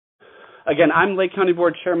Again, I'm Lake County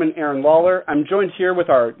Board Chairman Aaron Lawler. I'm joined here with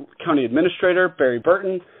our County Administrator, Barry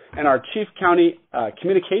Burton, and our Chief County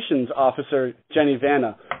Communications Officer, Jenny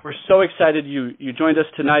Vanna. We're so excited you joined us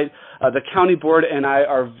tonight. The County Board and I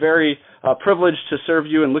are very privileged to serve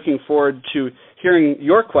you and looking forward to hearing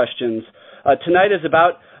your questions. Tonight is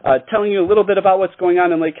about telling you a little bit about what's going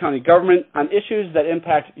on in Lake County government on issues that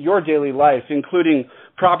impact your daily life, including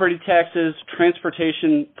property taxes,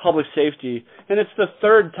 transportation, public safety. And it's the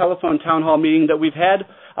third telephone town hall meeting that we've had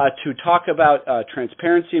to talk about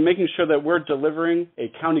transparency, making sure that we're delivering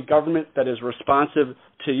a county government that is responsive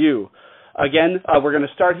to you. Again, we're going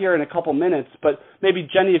to start here in a couple minutes, but maybe,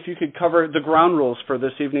 Jenny, if you could cover the ground rules for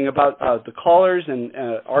this evening about the callers and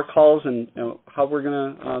our calls and how we're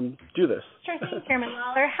going to do this. Sure thing, Chairman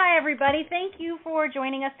Lawler. Hi, everybody. Thank you for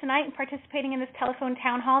joining us tonight and participating in this telephone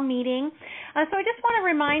town hall meeting. So I just want to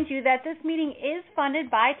remind you that this meeting is funded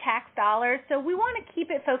by tax dollars, so we want to keep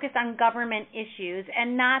it focused on government issues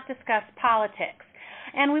and not discuss politics.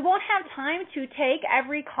 And we won't have time to take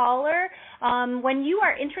every caller. When you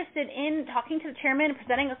are interested in talking to the chairman and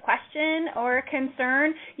presenting a question or a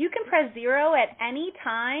concern, you can press 0 at any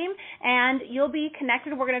time, and you'll be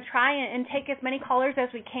connected. We're going to try and take as many callers as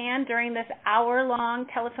we can during this hour-long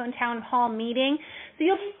telephone town hall meeting. So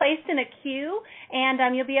you'll be placed in a queue, and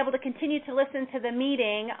you'll be able to continue to listen to the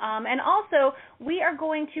meeting. And also, we are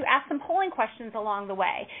going to ask some polling questions along the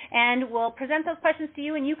way, and we'll present those questions to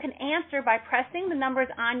you, and you can answer by pressing the numbers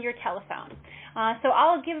on your telephone. So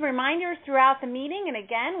I'll give reminders throughout the meeting, and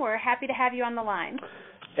again, we're happy to have you on the line.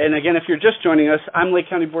 And again, if you're just joining us, I'm Lake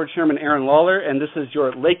County Board Chairman Aaron Lawler, and this is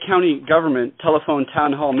your Lake County Government Telephone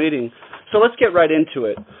Town Hall meeting. So let's get right into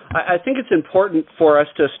it. I think it's important for us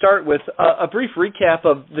to start with a brief recap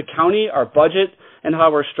of the county, our budget, and how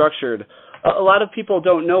we're structured. A lot of people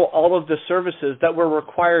don't know all of the services that we're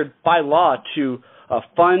required by law to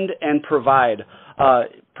fund and provide,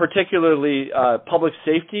 particularly public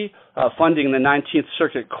safety, funding the 19th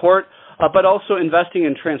Circuit Court, but also investing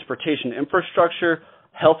in transportation infrastructure,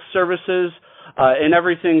 health services, and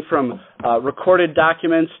everything from recorded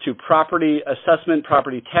documents to property assessment,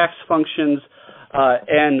 property tax functions,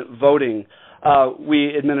 and voting.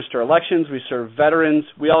 We administer elections. We serve veterans.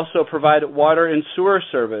 We also provide water and sewer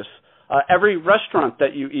service. Every restaurant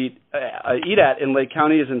that you eat at in Lake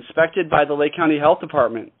County is inspected by the Lake County Health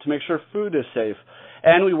Department to make sure food is safe.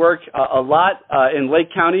 And we work a lot in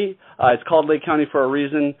Lake County. It's called Lake County for a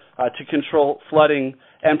reason, to control flooding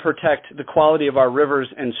and protect the quality of our rivers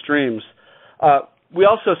and streams. We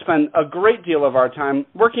also spend a great deal of our time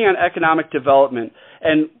working on economic development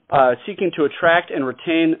and seeking to attract and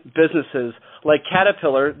retain businesses like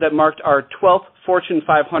Caterpillar that marked our 12th Fortune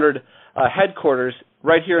 500 headquarters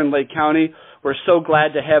right here in Lake County. We're so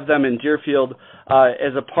glad to have them in Deerfield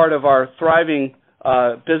as a part of our thriving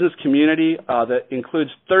business community that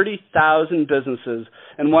includes 30,000 businesses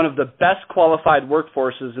and one of the best qualified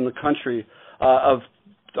workforces in the country of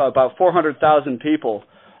about 400,000 people.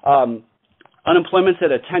 Unemployment's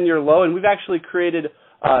at a 10-year low, and we've actually created,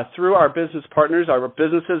 through our business partners, our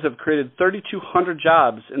businesses have created 3,200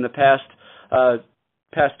 jobs in the past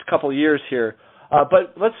couple of years here.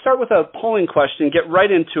 But let's start with a polling question, get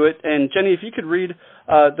right into it. And, Jenny, if you could read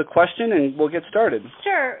the question, and we'll get started.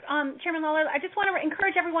 Sure. Chairman Lawler, I just want to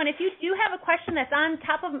encourage everyone, if you do have a question that's on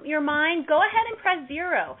top of your mind, go ahead and press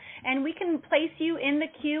 0, and we can place you in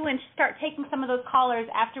the queue and start taking some of those callers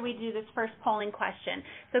after we do this first polling question.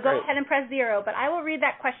 So go ahead and press 0, but I will read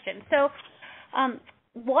that question. So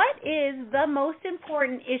what is the most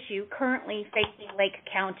important issue currently facing Lake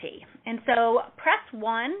County? And so press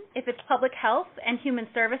 1 if it's public health and human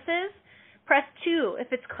services. Press 2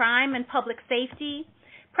 if it's crime and public safety.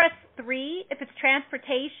 Press 3 if it's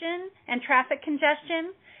transportation and traffic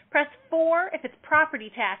congestion. Press 4 if it's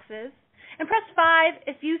property taxes. And press 5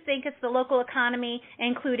 if you think it's the local economy,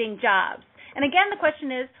 including jobs. And again, the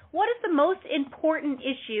question is, what is the most important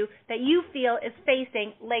issue that you feel is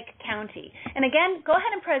facing Lake County? And again, go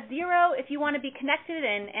ahead and press 0 if you want to be connected,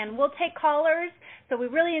 and we'll take callers. So we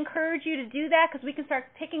really encourage you to do that because we can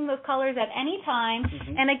start taking those callers at any time.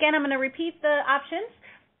 Mm-hmm. And again, I'm going to repeat the options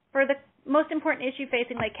for the most important issue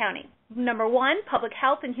facing Lake County. Number 1, public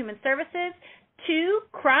health and human services.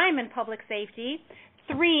 2, crime and public safety.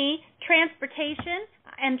 3, transportation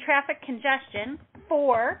and traffic congestion.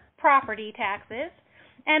 4, property taxes.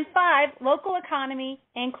 And 5, local economy,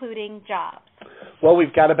 including jobs. Well,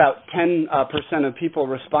 we've got about 10% of people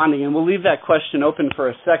responding, and we'll leave that question open for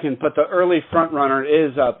a second, but the early front runner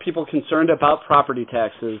is people concerned about property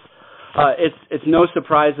taxes. It's no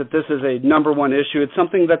surprise that this is a number one issue. It's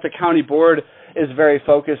something that the county board is very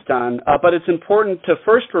focused on, but it's important to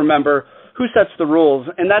first remember who sets the rules,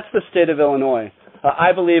 and that's the state of Illinois.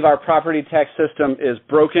 I believe our property tax system is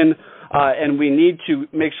broken, and we need to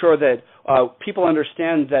make sure that people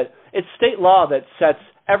understand that it's state law that sets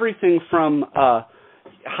everything from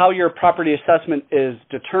how your property assessment is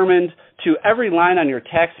determined to every line on your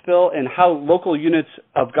tax bill and how local units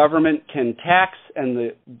of government can tax and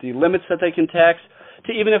the limits that they can tax,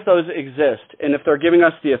 to even if those exist and if they're giving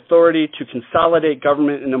us the authority to consolidate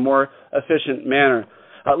government in a more efficient manner.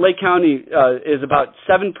 Lake County is about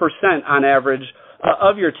 7% on average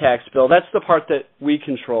of your tax bill. That's the part that we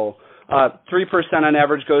control. 3% on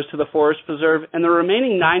average goes to the Forest Preserve, and the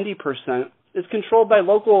remaining 90% is controlled by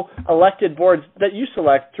local elected boards that you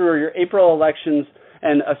select through your April elections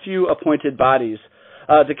and a few appointed bodies.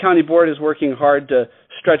 The county board is working hard to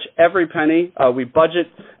stretch every penny. We budget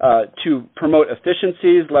to promote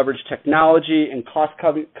efficiencies, leverage technology, and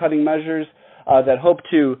cost-cutting measures that hope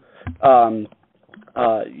to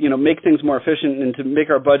make things more efficient and to make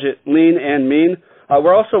our budget lean and mean.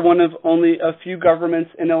 We're also one of only a few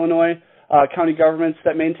governments in Illinois, county governments,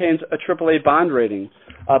 that maintains a AAA bond rating.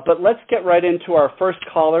 But let's get right into our first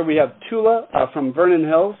caller. We have Tula from Vernon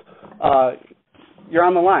Hills. You're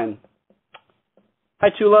on the line. Hi,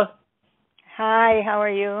 Tula. Hi, how are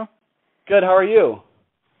you? Good, how are you?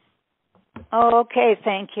 Oh, okay,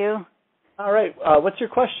 thank you. All right, what's your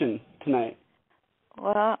question tonight?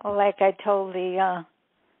 Well, like I told the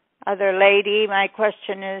other lady, my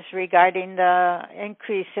question is regarding the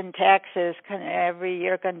increase in taxes every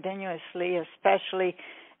year continuously, especially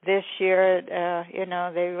this year.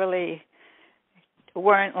 They really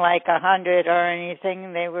weren't like 100 or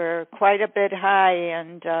anything. They were quite a bit high,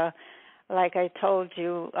 and like I told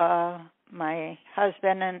you, my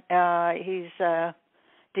husband, and he's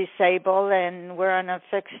disabled, and we're on a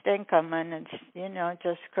fixed income, and it's,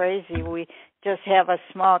 just crazy. We just have a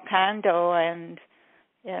small condo, and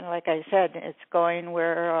like I said, it's going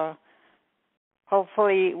where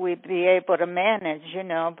hopefully we'd be able to manage,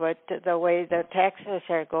 but the way the taxes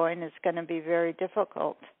are going, it's going to be very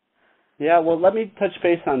difficult. Yeah, well, let me touch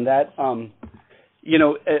base on that.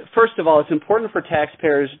 First of all, it's important for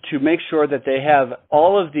taxpayers to make sure that they have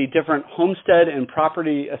all of the different homestead and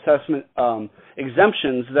property assessment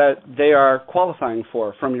exemptions that they are qualifying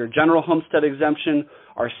for. From your general homestead exemption,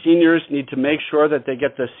 our seniors need to make sure that they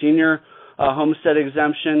get the senior homestead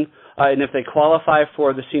exemption, and if they qualify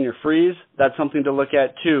for the senior freeze, that's something to look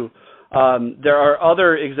at too. There are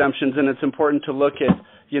other exemptions, and it's important to look at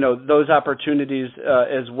those opportunities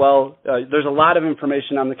as well. There's a lot of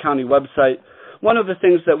information on the county website. One of the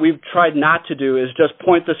things that we've tried not to do is just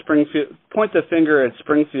point the finger at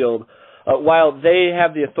Springfield. While they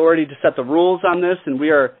have the authority to set the rules on this, and we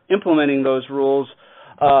are implementing those rules,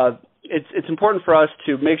 it's important for us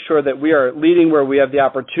to make sure that we are leading where we have the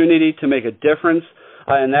opportunity to make a difference,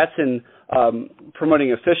 and that's in promoting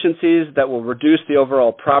efficiencies that will reduce the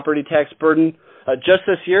overall property tax burden. Just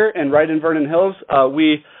this year, and right in Vernon Hills,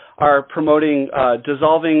 we are promoting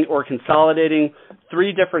dissolving or consolidating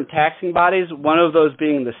 3 different taxing bodies, one of those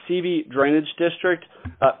being the Seavey Drainage District.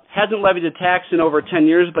 Hasn't levied a tax in over 10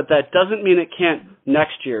 years, but that doesn't mean it can't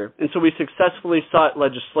next year. And so we successfully sought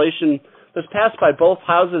legislation that's passed by both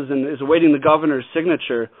houses and is awaiting the governor's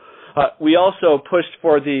signature. We also pushed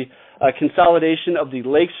for the consolidation of the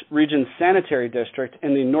Lakes Region Sanitary District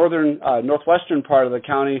in the northwestern part of the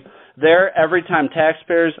county. There, every time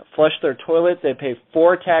taxpayers flush their toilet, they pay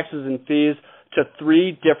 4 taxes and fees to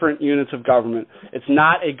 3 different units of government. It's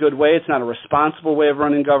not a good way. It's not a responsible way of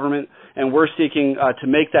running government, and we're seeking to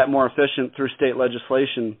make that more efficient through state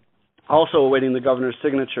legislation, also awaiting the governor's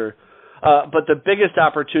signature. But the biggest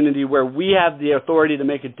opportunity where we have the authority to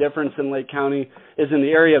make a difference in Lake County is in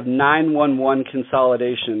the area of 911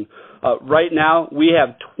 consolidation. Right now, we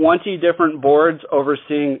have 20 different boards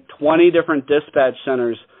overseeing 20 different dispatch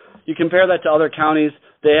centers. You compare that to other counties,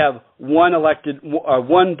 they have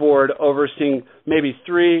one board overseeing maybe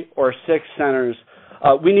 3 or 6 centers.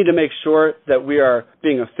 We need to make sure that we are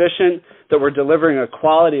being efficient, that we're delivering a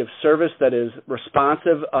quality of service that is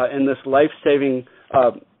responsive in this life-saving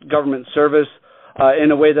government service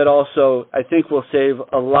in a way that also I think will save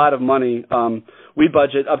a lot of money. We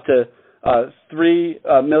budget up to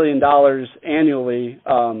 $3 million annually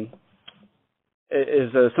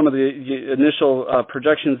is some of the initial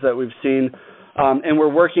projections that we've seen. And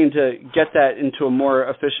we're working to get that into a more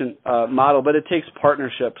efficient model, but it takes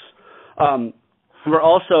partnerships. We're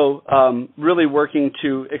also really working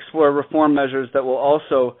to explore reform measures that will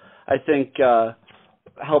also, I think,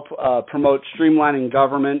 help promote streamlining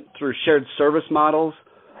government through shared service models.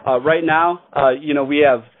 Right now, we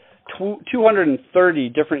have 230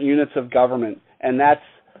 different units of government, and that's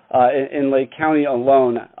in Lake County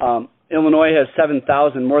alone. Illinois has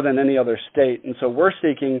 7,000, more than any other state. And so we're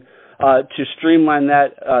seeking to streamline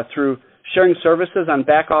that through sharing services on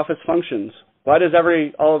back office functions. Why does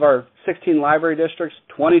all of our 16 library districts,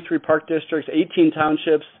 23 park districts, 18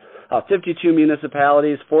 townships, 52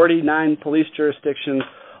 municipalities, 49 police jurisdictions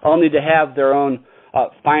all need to have their own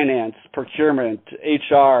finance, procurement,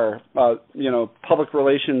 HR, public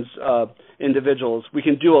relations individuals? We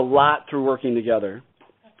can do a lot through working together.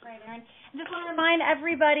 That's right, Aaron. I just want to remind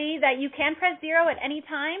everybody that you can press 0 at any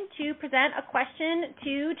time to present a question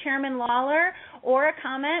to Chairman Lawler or a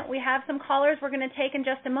comment. We have some callers we're going to take in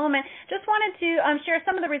just a moment. Just wanted to share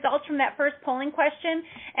some of the results from that first polling question.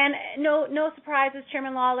 And no surprises,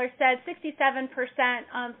 Chairman Lawler said 67%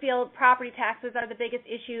 feel property taxes are the biggest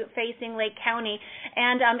issue facing Lake County.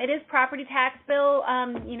 And it is property tax bill,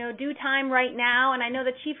 due time right now. And I know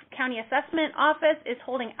the Chief County Assessment Office is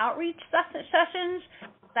holding outreach sessions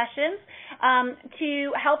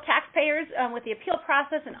to help taxpayers with the appeal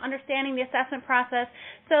process and understanding the assessment process.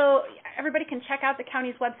 So everybody can check out the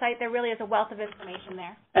county's website. There really is a wealth of information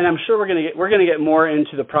there. And I'm sure we're going to get more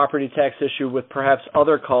into the property tax issue with perhaps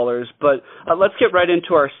other callers. But let's get right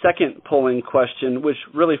into our second polling question, which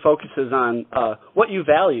really focuses on what you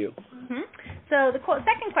value. Mm-hmm. So the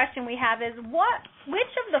second question we have is,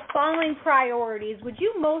 which of the following priorities would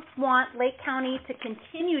you most want Lake County to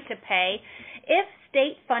continue to pay if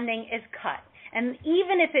state funding is cut, and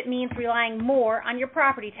even if it means relying more on your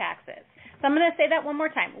property taxes? So I'm going to say that one more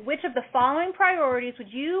time. Which of the following priorities would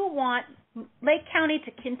you want Lake County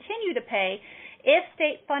to continue to pay if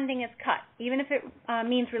state funding is cut, even if it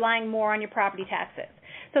means relying more on your property taxes?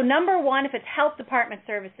 So number 1, if it's health department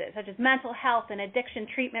services, such as mental health and addiction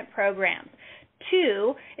treatment programs.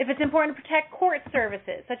 2, if it's important to protect court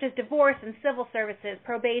services, such as divorce and civil services,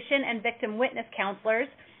 probation, and victim witness counselors.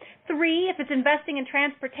 3, if it's investing in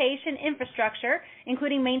transportation infrastructure,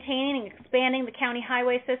 including maintaining and expanding the county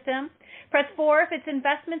highway system. Press 4 if it's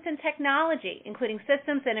investments in technology, including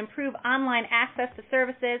systems that improve online access to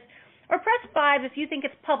services. Or press 5 if you think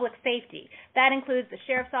it's public safety. That includes the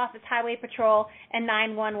Sheriff's Office Highway Patrol and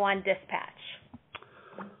 911 dispatch.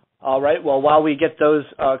 All right. Well, while we get those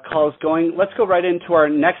calls going, let's go right into our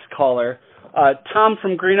next caller. Tom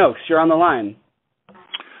from Green Oaks, you're on the line.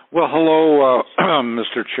 Well, hello,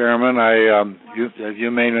 Mr. Chairman.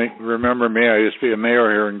 You may remember me. I used to be a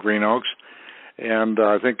mayor here in Green Oaks, and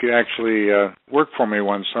I think you actually worked for me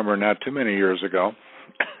one summer not too many years ago,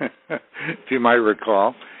 if you might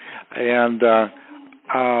recall. And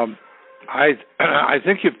I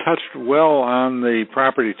think you've touched well on the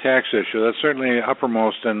property tax issue. That's certainly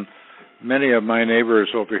uppermost in many of my neighbors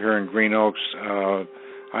over here in Green Oaks.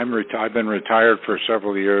 I've been retired for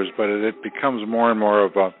several years, but it becomes more and more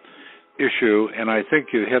of a issue, and I think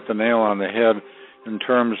you hit the nail on the head in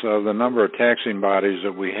terms of the number of taxing bodies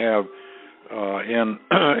that we have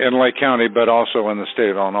in Lake County, but also in the state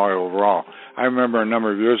of Illinois overall. I remember a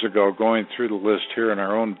number of years ago going through the list here in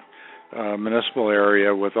our own municipal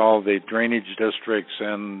area with all the drainage districts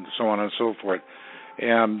and so on and so forth.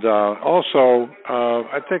 And also,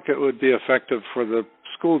 I think it would be effective for the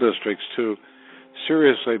school districts to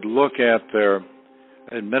seriously look at their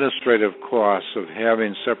administrative costs of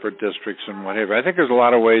having separate districts and whatever. I think there's a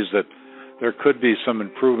lot of ways that there could be some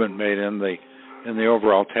improvement made in the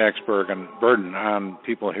overall tax burden on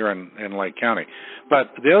people here in Lake County.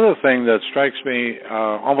 But the other thing that strikes me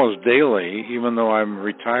almost daily, even though I'm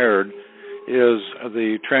retired, is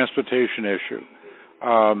the transportation issue.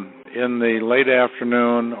 In the late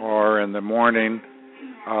afternoon or in the morning,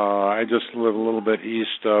 I just live a little bit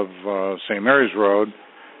east of St. Mary's Road.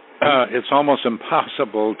 It's almost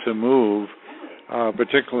impossible to move,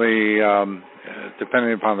 particularly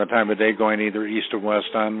depending upon the time of day, going either east or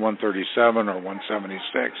west on 137 or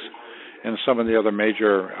 176 and some of the other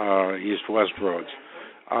major east-west roads.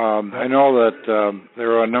 I know that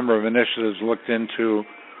there are a number of initiatives looked into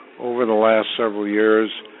over the last several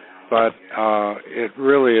years, but it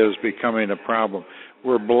really is becoming a problem.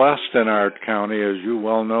 We're blessed in our county, as you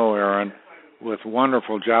well know, Aaron, with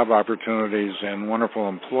wonderful job opportunities and wonderful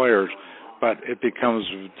employers, but it becomes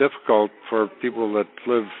difficult for people that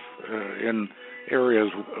live in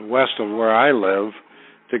areas west of where I live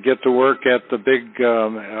to get to work at the big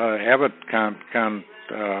Abbott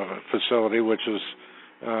facility, which is,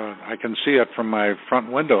 I can see it from my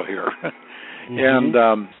front window here. Mm-hmm.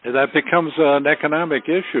 And that becomes an economic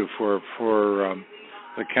issue for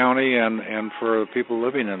the county and for people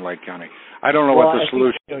living in Lake County. I don't know what the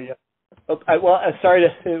solution is.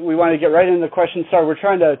 We want to get right into the question. Sorry, we're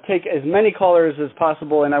trying to take as many callers as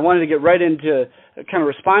possible, and I wanted to get right into kind of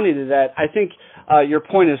responding to that. I think your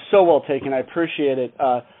point is so well taken. I appreciate it.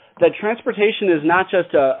 that transportation is not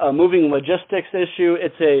just a moving logistics issue,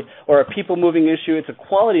 or a people moving issue. It's a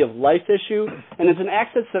quality of life issue, and it's an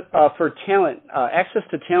access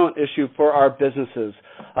to talent issue for our businesses.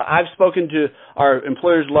 I've spoken to our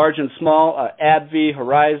employers, large and small, AbbVie,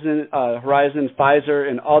 Horizon, Pfizer,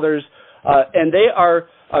 and others, and they are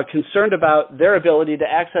concerned about their ability to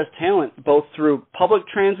access talent both through public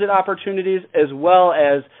transit opportunities as well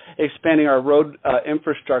as expanding our road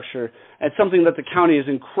infrastructure. It's something that the county is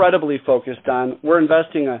incredibly focused on. We're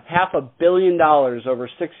investing $500 million over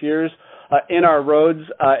 6 years in our roads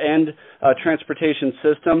and transportation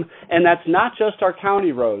system, and that's not just our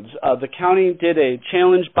county roads. The county did a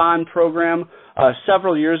challenge bond program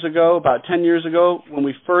several years ago, about 10 years ago, when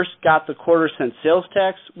we first got the quarter-cent sales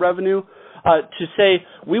tax revenue, to say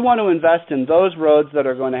we want to invest in those roads that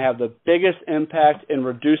are going to have the biggest impact in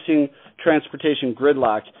reducing transportation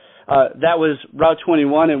gridlock. That was Route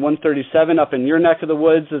 21 and 137 up in your neck of the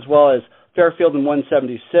woods, as well as Fairfield and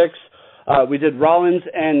 176. We did Rollins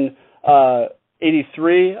and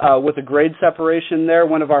 83 with a grade separation there,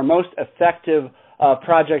 one of our most effective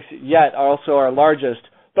projects yet, also our largest.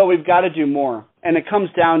 But we've got to do more. And it comes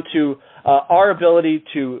down to our ability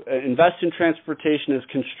to invest in transportation is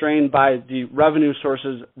constrained by the revenue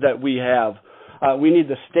sources that we have. We need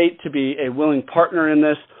the state to be a willing partner in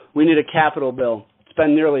this. We need a capital bill. It's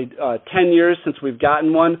been nearly 10 years since we've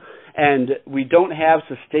gotten one, and we don't have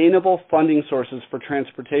sustainable funding sources for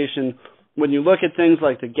transportation. When you look at things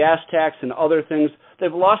like the gas tax and other things,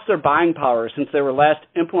 they've lost their buying power since they were last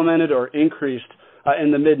implemented or increased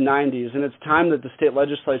in the mid-'90s, and it's time that the state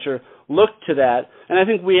legislature looked to that, and I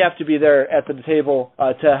think we have to be there at the table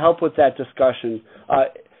to help with that discussion.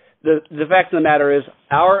 The fact of the matter is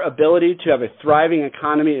our ability to have a thriving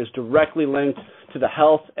economy is directly linked to the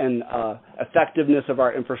health and effectiveness of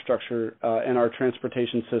our infrastructure and our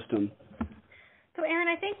transportation system. So, Aaron,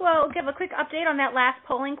 I think we'll give a quick update on that last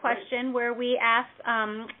polling question where we asked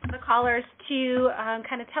the callers to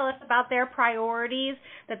kind of tell us about their priorities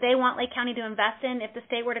that they want Lake County to invest in if the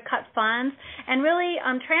state were to cut funds. And really,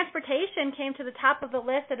 transportation came to the top of the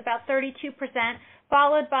list at about 32%,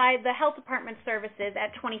 followed by the health department services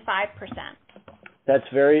at 25%. That's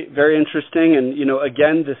very, very interesting. And,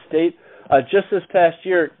 again, the state just this past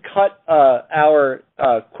year cut our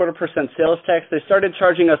 0.25% sales tax. They started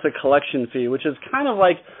charging us a collection fee, which is kind of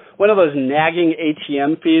like one of those nagging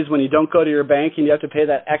ATM fees when you don't go to your bank and you have to pay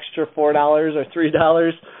that extra $4 or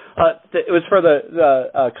 $3. It was for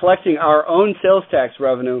the collecting our own sales tax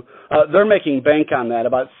revenue. They're making bank on that,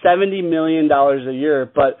 about $70 million a year,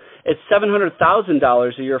 but it's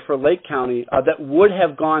 $700,000 a year for Lake County that would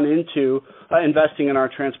have gone into investing in our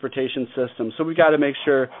transportation system. So we've got to make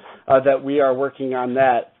sure that we are working on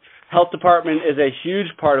that. Health department is a huge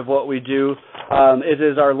part of what we do. It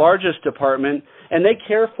is our largest department, and they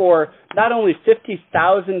care for not only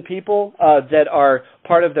 50,000 people that are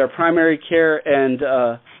part of their primary care and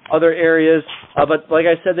other areas, but like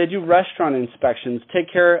I said, they do restaurant inspections,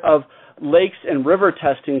 take care of lakes and river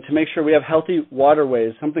testing to make sure we have healthy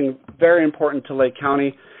waterways, something very important to Lake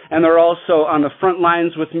County. And they're also on the front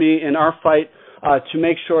lines with me in our fight to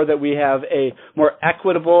make sure that we have a more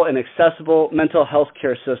equitable and accessible mental health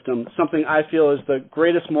care system, something I feel is the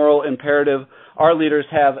greatest moral imperative our leaders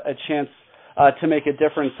have a chance to make a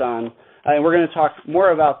difference on. And we're going to talk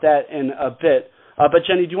more about that in a bit. But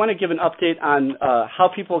Jenny, do you want to give an update on how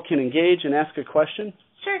people can engage and ask a question?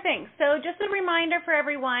 Sure thing. So just a reminder for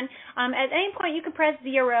everyone, at any point you can press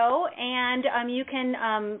 0 and you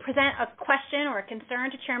can present a question or a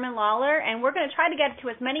concern to Chairman Lawler, and we're going to try to get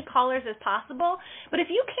to as many callers as possible. But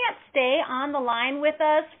if you can't stay on the line with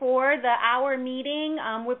us for the hour meeting,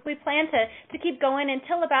 we plan to keep going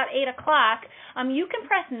until about 8 o'clock, you can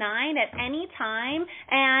press 9 at any time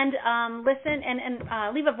and listen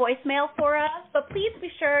and leave a voicemail for us. But please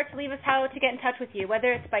be sure to leave us how to get in touch with you,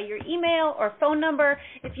 whether it's by your email or phone number.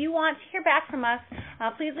 If you want to hear back from us,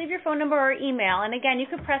 please leave your phone number or email. And again, you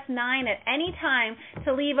can press 9 at any time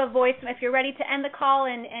to leave a voice. If you're ready to end the call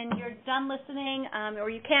and you're done listening, or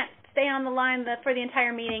you can't stay on the line for the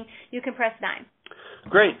entire meeting, you can press 9.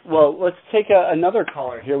 Great. Well, let's take another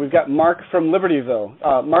caller here. We've got Mark from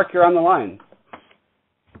Libertyville. Mark, you're on the line.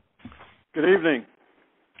 Good evening.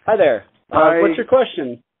 Hi there. What's your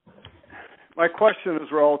question? My question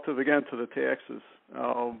is relative, again, to the taxes.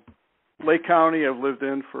 Lake County I've lived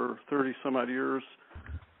in for 30-some-odd years.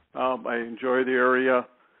 I enjoy the area.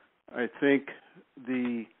 I think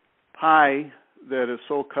the pie that is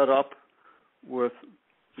so cut up with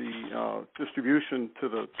the distribution to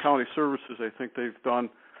the county services, I think they've done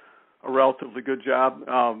a relatively good job.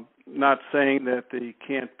 Not saying that they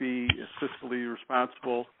can't be fiscally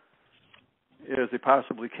responsible as they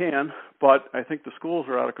possibly can, but I think the schools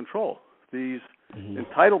are out of control. These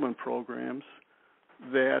entitlement programs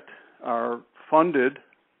that are funded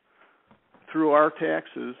through our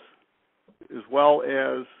taxes as well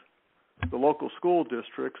as the local school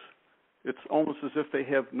districts, it's almost as if they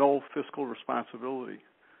have no fiscal responsibility.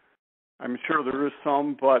 I'm sure there is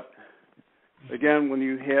some, but again, when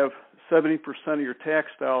you have 70% of your tax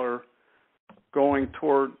dollar going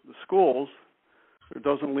toward the schools, it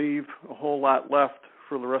doesn't leave a whole lot left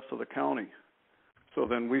for the rest of the county. So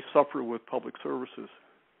then we suffer with public services.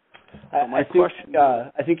 So I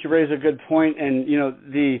think you raise a good point, and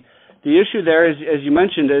the issue there is, as you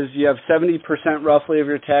mentioned, is you have 70% roughly of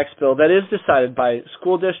your tax bill that is decided by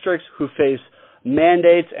school districts who face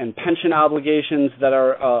mandates and pension obligations that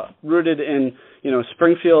are rooted in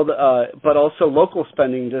Springfield, but also local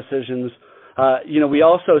spending decisions. We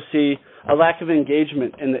also see a lack of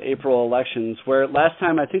engagement in the April elections, where last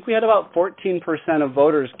time I think we had about 14% of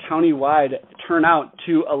voters countywide turn out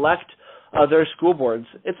to elect their school boards.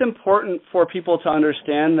 It's important for people to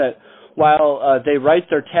understand that while they write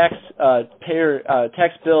their tax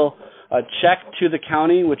bill check to the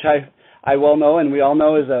county, which I well know and we all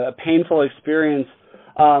know is a painful experience,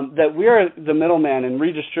 that we are the middleman in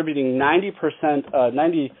redistributing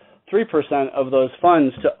 93% of those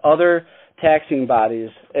funds to other taxing bodies.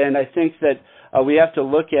 And I think that we have to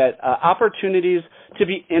look at opportunities to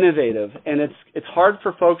be innovative. And it's hard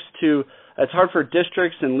for it's hard for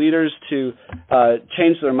districts and leaders to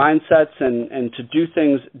change their mindsets and to do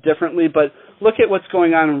things differently. But look at what's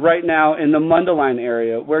going on right now in the Mundelein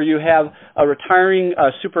area, where you have a retiring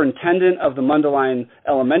superintendent of the Mundelein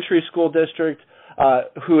Elementary School District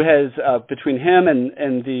who has, between him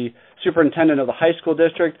and the superintendent of the high school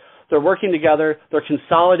district, they're working together. They're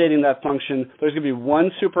consolidating that function. There's going to be one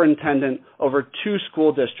superintendent over 2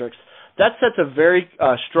 school districts. That sets a very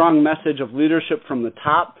strong message of leadership from the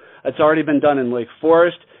top. It's already been done in Lake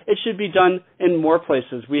Forest. It should be done in more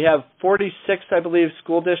places. We have 46, I believe,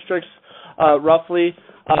 school districts, roughly,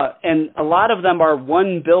 and a lot of them are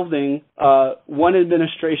one building, one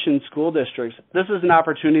administration school districts. This is an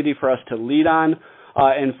opportunity for us to lead on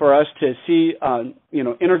and for us to see,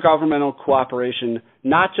 intergovernmental cooperation,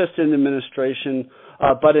 not just in administration,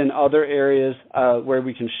 but in other areas where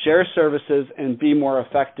we can share services and be more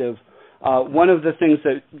effective. One of the things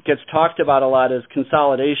that gets talked about a lot is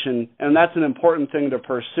consolidation, and that's an important thing to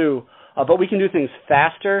pursue. But we can do things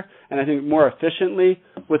faster and I think more efficiently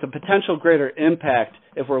with a potential greater impact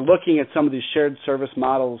if we're looking at some of these shared service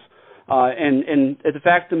models. And the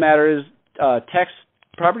fact of the matter is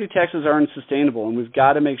property taxes are unsustainable, and we've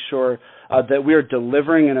got to make sure that we are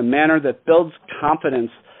delivering in a manner that builds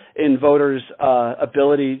confidence in voters'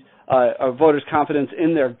 voters' confidence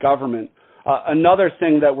in their government. Another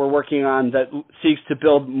thing that we're working on that seeks to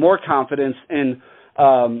build more confidence in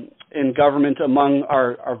government among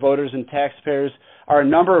our voters and taxpayers are a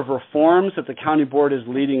number of reforms that the county board is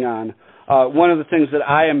leading on. One of the things that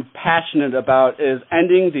I am passionate about is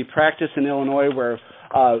ending the practice in Illinois where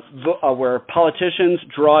politicians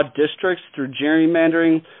draw districts through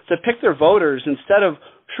gerrymandering to pick their voters instead of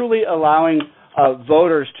truly allowing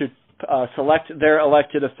voters to select their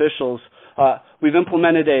elected officials. We've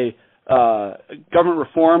implemented a government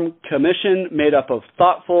reform commission made up of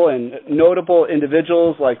thoughtful and notable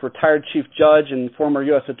individuals like retired Chief Judge and former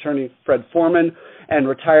U.S. Attorney Fred Foreman and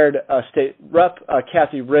retired State Rep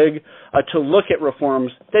Kathy Rigg to look at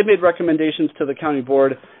reforms. They've made recommendations to the county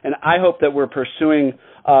board, and I hope that we're pursuing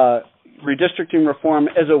redistricting reform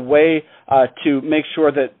as a way to make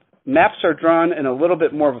sure that maps are drawn in a little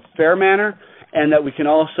bit more of a fair manner and that we can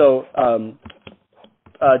also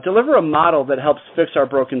deliver a model that helps fix our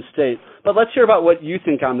broken state. But let's hear about what you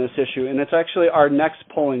think on this issue, and it's actually our next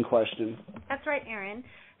polling question. That's right, Aaron.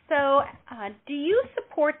 So do you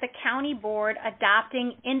support the county board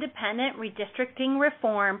adopting independent redistricting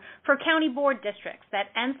reform for county board districts that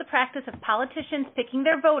ends the practice of politicians picking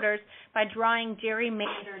their voters by drawing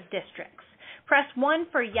gerrymandered districts? Press 1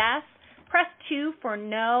 for yes, press 2 for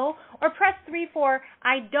no, or press 3 for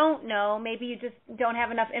I don't know. Maybe you just don't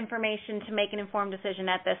have enough information to make an informed decision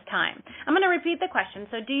at this time. I'm going to repeat the question.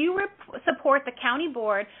 So do you support the county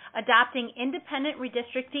board adopting independent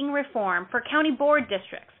redistricting reform for county board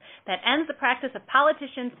districts that ends the practice of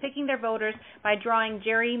politicians picking their voters by drawing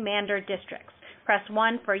gerrymandered districts? Press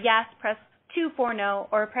 1 for yes, press 2 for no,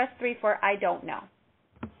 or press 3 for I don't know.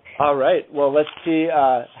 All right. Well, let's see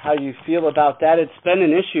how you feel about that. It's been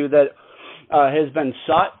an issue that has been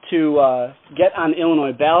sought to get on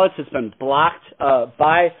Illinois ballots. It's been blocked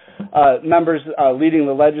by members leading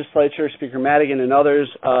the legislature, Speaker Madigan and others.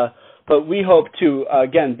 But but we hope to,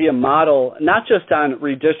 again, be a model, not just on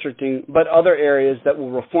redistricting, but other areas that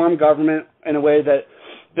will reform government in a way that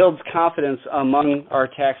builds confidence among our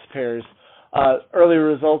taxpayers. Early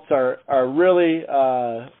results are really,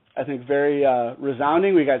 I think, very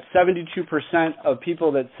resounding. We got 72% of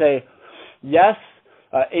people that say yes,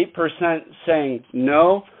 8% saying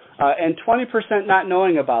no, and 20% not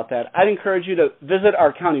knowing about that. I'd encourage you to visit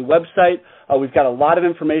our county website. We've got a lot of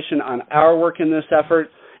information on our work in this effort,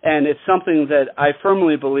 and it's something that I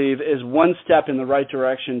firmly believe is one step in the right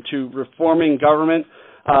direction to reforming government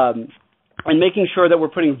and making sure that we're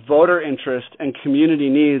putting voter interest and community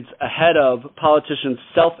needs ahead of politicians'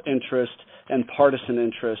 self-interest and partisan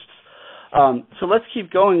interests. So let's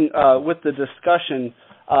keep going with the discussion.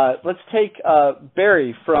 Let's take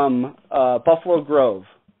Barry from Buffalo Grove.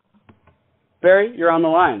 Barry, you're on the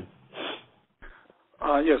line.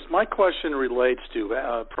 Yes, my question relates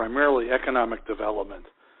to primarily economic development.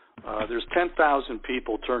 There's 10,000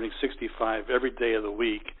 people turning 65 every day of the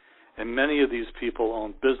week, and many of these people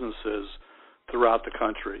own businesses throughout the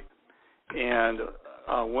country. And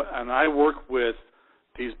I work with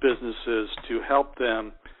these businesses to help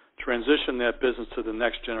them transition that business to the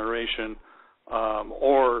next generation,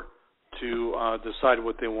 or to decide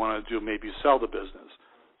what they want to do, maybe sell the business.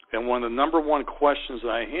 And one of the number one questions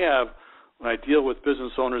that I have when I deal with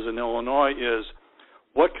business owners in Illinois is,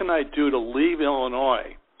 what can I do to leave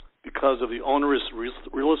Illinois because of the onerous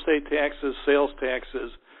real estate taxes, sales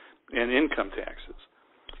taxes, and income taxes?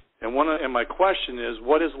 And my question is,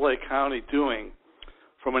 what is Lake County doing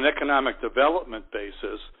from an economic development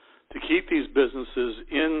basis to keep these businesses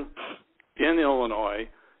in Illinois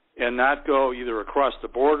and not go either across the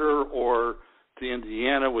border or to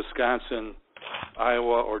Indiana, Wisconsin,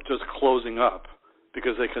 Iowa, or just closing up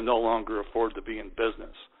because they can no longer afford to be in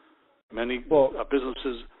business? Many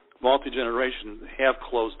businesses, multi-generation, have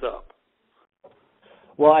closed up.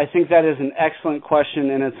 Well, I think that is an excellent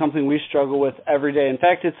question, and it's something we struggle with every day. In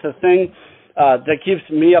fact, it's the thing that keeps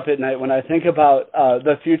me up at night when I think about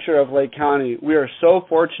the future of Lake County. We are so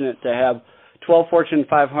fortunate to have 12 Fortune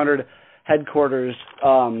 500 headquarters,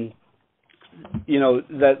 that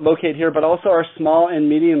locate here, but also our small and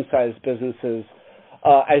medium-sized businesses.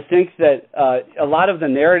 I think that a lot of the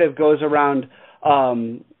narrative goes around,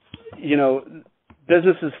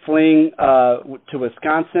 businesses fleeing to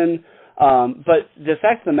Wisconsin. But the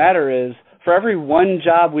fact of the matter is, for every one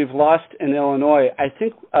job we've lost in Illinois, I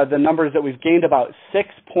think the numbers that we've gained about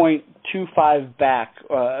 6.25 back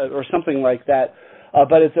or something like that.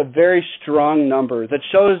 But it's a very strong number that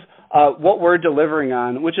shows what we're delivering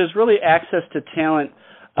on, which is really access to talent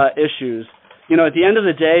issues. At the end of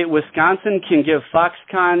the day, Wisconsin can give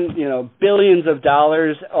Foxconn, billions of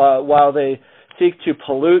dollars while they seek to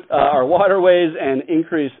pollute our waterways and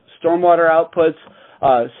increase stormwater outputs,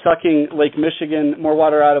 sucking Lake Michigan, more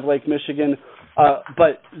water out of Lake Michigan.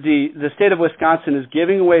 But the state of Wisconsin is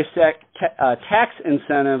giving away tax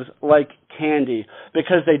incentives like candy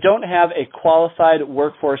because they don't have a qualified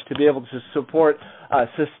workforce to be able to support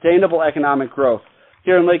sustainable economic growth.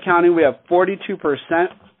 Here in Lake County, we have 42%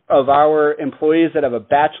 of our employees that have a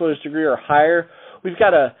bachelor's degree or higher. We've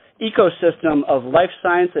got an ecosystem of life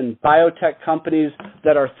science and biotech companies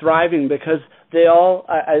that are thriving because they all,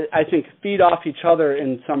 I think, feed off each other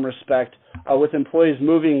in some respect, with employees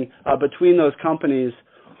moving between those companies.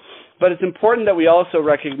 But it's important that we also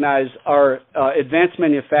recognize our advanced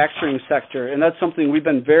manufacturing sector, and that's something we've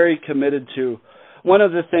been very committed to. One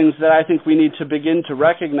of the things that I think we need to begin to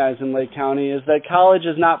recognize in Lake County is that college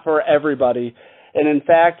is not for everybody. And in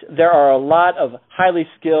fact, there are a lot of highly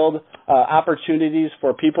skilled opportunities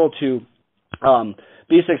for people to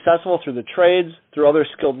be successful through the trades, through other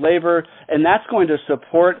skilled labor, and that's going to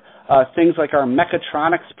support things like our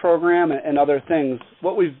mechatronics program and other things.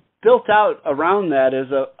 What we've built out around that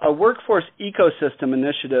is a workforce ecosystem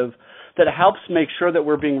initiative that helps make sure that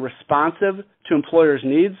we're being responsive to employers'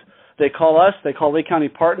 needs. They call us, they call Lake County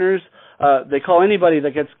partners, they call anybody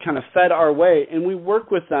that gets kind of fed our way, and we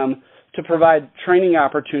work with them to provide training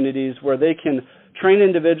opportunities where they can train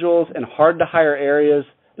individuals in hard-to-hire areas.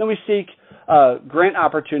 Then we seek grant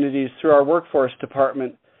opportunities through our workforce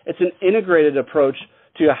department. It's an integrated approach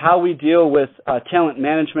to how we deal with talent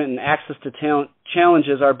management and access to talent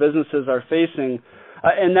challenges our businesses are facing.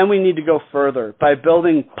 And then we need to go further by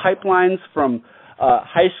building pipelines from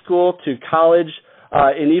high school to college.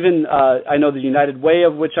 And even I know the United Way,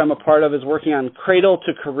 of which I'm a part of, is working on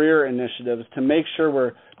cradle-to-career initiatives to make sure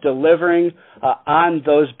we're delivering on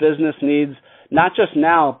those business needs, not just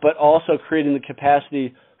now, but also creating the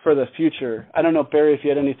capacity for the future. I don't know, Barry, if you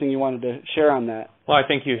had anything you wanted to share on that. Well, I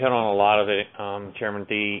think you hit on a lot of it, Chairman.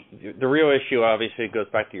 The real issue obviously goes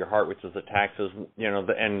back to your heart, which is the taxes.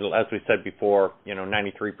 And as we said before,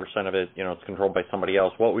 93% of it, it's controlled by somebody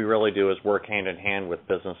else. What we really do is work hand in hand with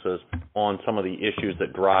businesses on some of the issues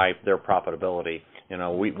that drive their profitability.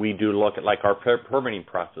 We do look at like our permitting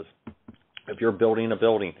process. If you're building a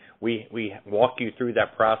building, we walk you through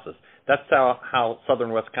that process. That's how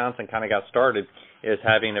Southern Wisconsin kind of got started, is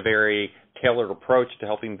having a very tailored approach to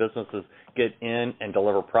helping businesses get in and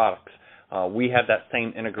deliver products. We have that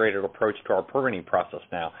same integrated approach to our permitting process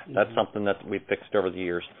now. That's something that we've fixed over the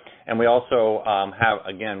years. And we also have,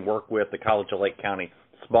 again, work with the College of Lake County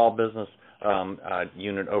Small Business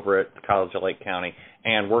unit over at the College of Lake County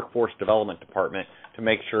and Workforce Development Department to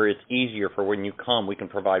make sure it's easier for when you come, we can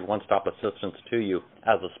provide one-stop assistance to you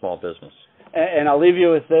as a small business. And I'll leave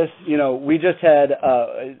you with this. We just had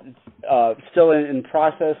still in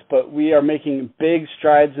process, but we are making big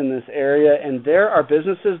strides in this area, and there are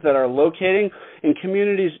businesses that are locating in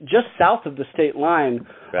communities just south of the state line,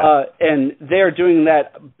 and they are doing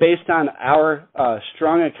that based on our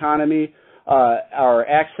strong economy, our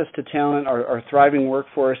access to talent, our thriving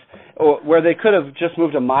workforce, where they could have just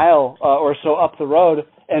moved a mile or so up the road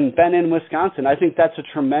and been in Wisconsin. I think that's a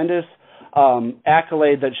tremendous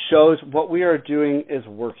accolade that shows what we are doing is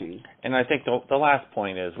working. And I think the last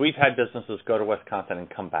point is we've had businesses go to Wisconsin and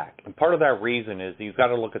come back. And part of that reason is you've got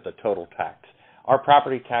to look at the total tax. Our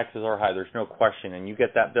property taxes are high, there's no question, and you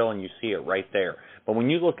get that bill and you see it right there. But when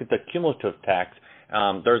you look at the cumulative tax,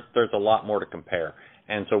 there's a lot more to compare.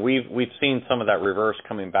 And so we've seen some of that reverse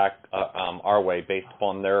coming back our way based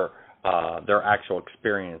upon their actual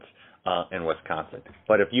experience in Wisconsin.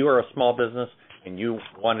 But if you are a small business and you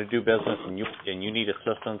want to do business and you need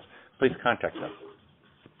assistance, please contact us.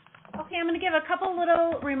 Okay, I'm going to give a couple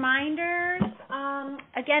little reminders.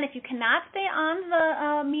 Again, if you cannot stay on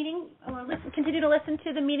the meeting or continue to listen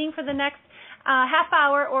to the meeting for the next half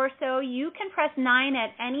hour or so, you can press 9 at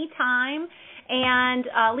any time and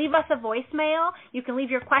leave us a voicemail. You can leave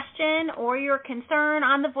your question or your concern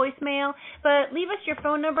on the voicemail, but leave us your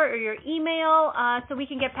phone number or your email so we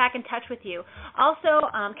can get back in touch with you. Also,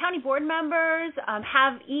 county board members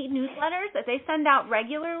have e-newsletters that they send out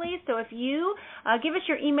regularly, so if you give us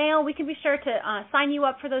your email, we can be sure to sign you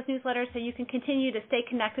up for those newsletters so you can continue to stay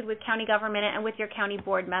connected with county government and with your county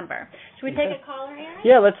board member. Should we take a caller, Aaron?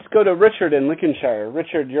 Yeah, let's go to Richard in Lincolnshire.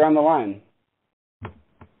 Richard, you're on the line.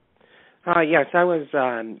 Yes, I was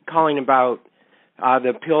calling about the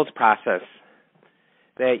appeals process.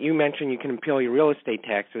 That you mentioned you can appeal your real estate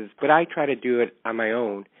taxes, but I try to do it on my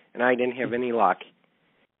own, and I didn't have any luck.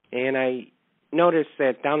 And I noticed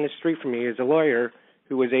that down the street from me is a lawyer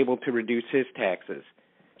who was able to reduce his taxes.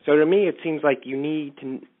 So to me, it seems like you need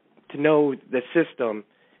to know the system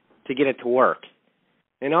to get it to work.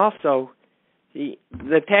 And also,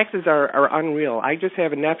 the taxes are unreal. I just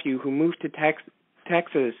have a nephew who moved to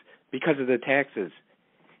Texas because of the taxes.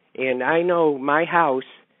 And I know my house,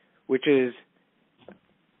 which is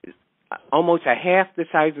almost a half the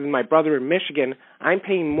size of my brother in Michigan, I'm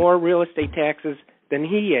paying more real estate taxes than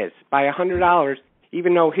he is by $100,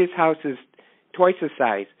 even though his house is twice the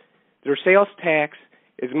size. Their sales tax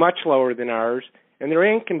is much lower than ours, and their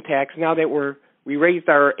income tax, now that we raised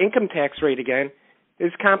our income tax rate again,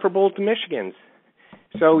 is comparable to Michigan's.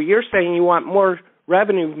 So you're saying you want more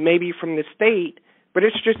revenue maybe from the state, but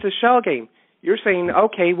it's just a shell game. You're saying,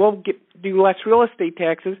 okay, we'll do less real estate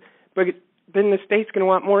taxes, but then the state's going to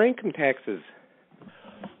want more income taxes.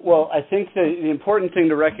 Well, I think the important thing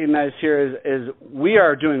to recognize here is we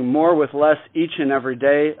are doing more with less each and every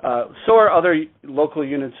day. So are other local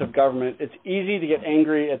units of government. It's easy to get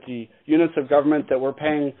angry at the units of government that we're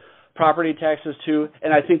paying property taxes to,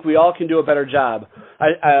 and I think we all can do a better job.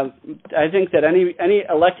 I think that any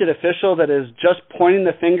elected official that is just pointing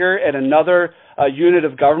the finger at another unit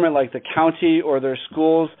of government like the county or their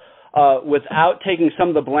schools without taking some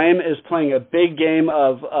of the blame is playing a big game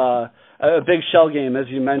of a big shell game, as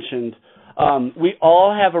you mentioned. We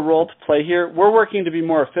all have a role to play here. We're working to be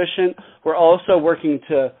more efficient. We're also working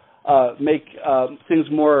to make things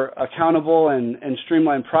more accountable and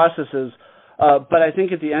streamline processes. But I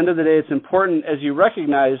think at the end of the day, it's important, as you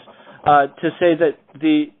recognize, to say that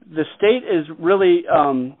the state is really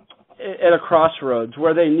at a crossroads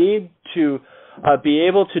where they need to be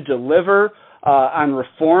able to deliver on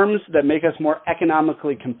reforms that make us more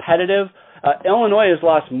economically competitive. Illinois has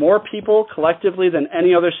lost more people collectively than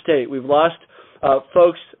any other state. We've lost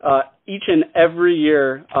folks each and every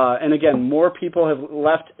year, and again, more people have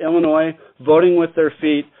left Illinois voting with their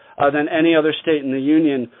feet than any other state in the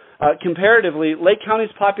union. Comparatively, Lake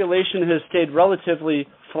County's population has stayed relatively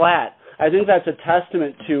flat, I think that's a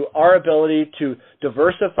testament to our ability to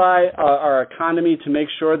diversify our economy, to make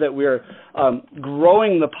sure that we're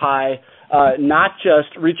growing the pie, not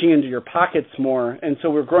just reaching into your pockets more. And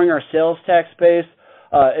so we're growing our sales tax base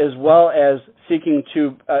as well as seeking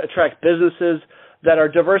to attract businesses that are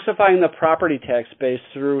diversifying the property tax base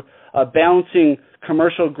through balancing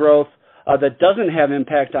commercial growth that doesn't have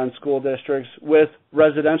impact on school districts with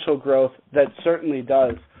residential growth that certainly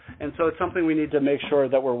does. And so it's something we need to make sure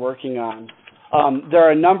that we're working on. There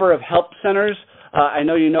are a number of help centers. I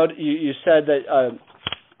know you said that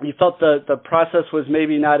you felt the process was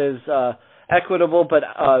maybe not as equitable, but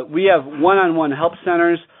we have one-on-one help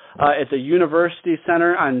centers at the University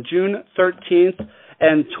Center on June 13th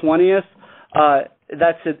and 20th.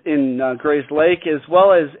 That's in Grays Lake, as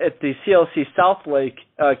well as at the CLC South Lake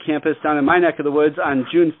campus down in my neck of the woods on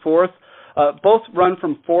June 4th. Both run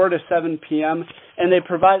from 4 to 7 p.m. and they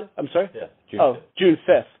provide. I'm sorry. Yeah, June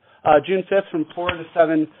 5th. June 5th from 4 to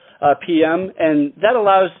 7 p.m. and that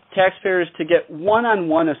allows taxpayers to get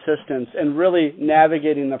one-on-one assistance in really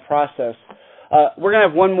navigating the process. We're going to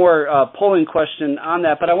have one more polling question on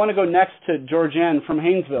that, but I want to go next to Georgianne from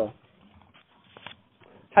Haynesville.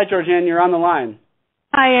 Hi, Georgianne. You're on the line.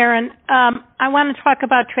 Hi, Aaron. I want to talk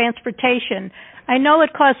about transportation. I know it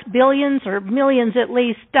costs billions or millions at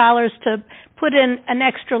least dollars to put in an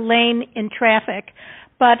extra lane in traffic,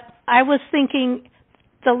 but I was thinking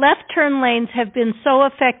the left turn lanes have been so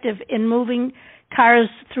effective in moving cars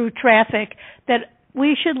through traffic that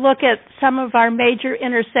we should look at some of our major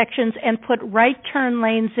intersections and put right turn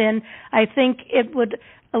lanes in. I think it would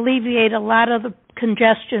alleviate a lot of the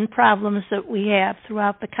congestion problems that we have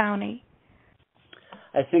throughout the county.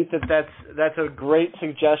 I think that's a great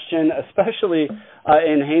suggestion, especially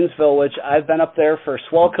in Haynesville, which I've been up there for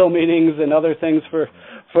Swalco meetings and other things for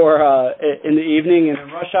in the evening and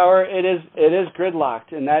in rush hour. It is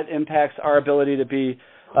gridlocked, and that impacts our ability to be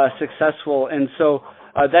successful. And so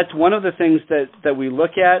that's one of the things that we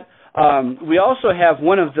look at. We also have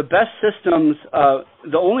one of the best systems,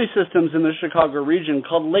 the only systems in the Chicago region,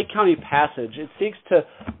 called Lake County Passage. It seeks to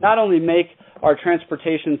not only make our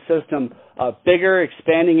transportation system bigger,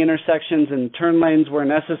 expanding intersections and turn lanes where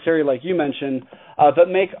necessary, like you mentioned, but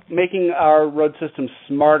making our road system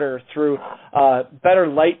smarter through better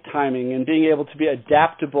light timing and being able to be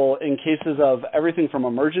adaptable in cases of everything from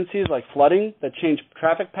emergencies like flooding that change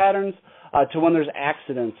traffic patterns to when there's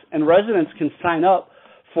accidents. And residents can sign up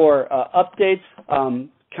for updates,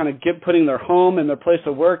 putting their home and their place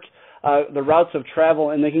of work, the routes of travel,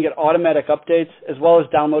 and they can get automatic updates as well as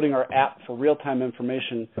downloading our app for real-time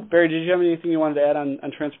information. Barry, did you have anything you wanted to add on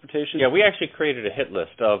transportation? Yeah, we actually created a hit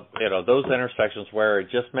list of those intersections where it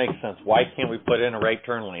just makes sense. Why can't we put in a right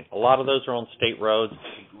turn lane? A lot of those are on state roads.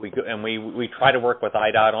 We try to work with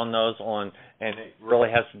IDOT on those and it really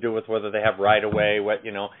has to do with whether they have right of way,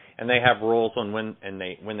 and they have rules on when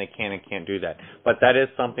they can and can't do that. But that is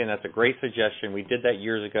something that's a great suggestion. We did that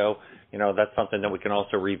years ago. That's something that we can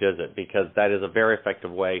also revisit because that is a very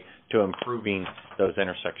effective way to improving those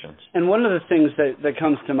intersections. And one of the things that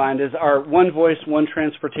comes to mind is our One Voice, One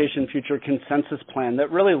Transportation Future Consensus Plan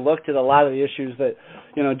that really looked at a lot of the issues that,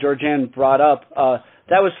 Georgianne brought up.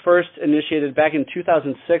 That was first initiated back in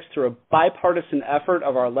 2006 through a bipartisan effort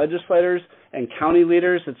of our legislators and county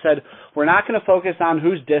leaders that said we're not going to focus on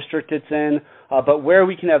whose district it's in, but where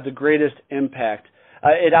we can have the greatest impact.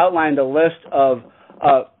 It outlined a list of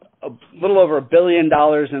a little over $1 billion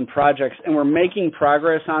in projects, and we're making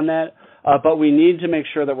progress on that, but we need to make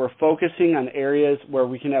sure that we're focusing on areas where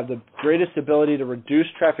we can have the greatest ability to reduce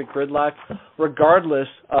traffic gridlock, regardless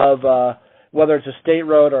of whether it's a state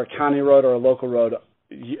road or a county road or a local road.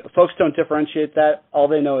 Folks don't differentiate that. All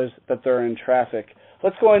they know is that they're in traffic.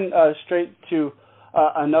 Let's go in straight to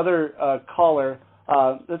another caller.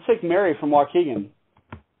 Let's take Mary from Waukegan.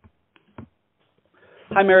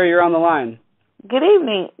 Hi, Mary. You're on the line. Good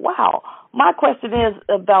evening. Wow. My question is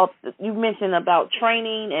about, you mentioned about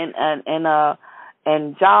training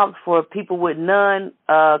and jobs for people with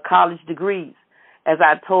non-college degrees. As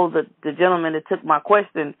I told the gentleman that took my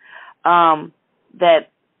question, that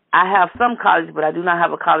I have some college, but I do not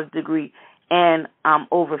have a college degree, and I'm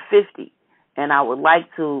over 50. And I would like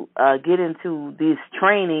to get into this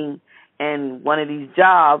training and one of these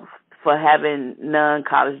jobs for having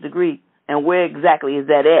non-college degree. And where exactly is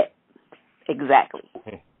that at? Exactly.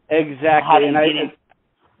 And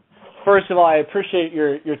first of all, I appreciate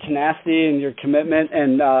your tenacity and your commitment.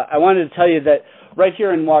 And I wanted to tell you that right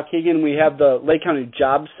here in Waukegan, we have the Lake County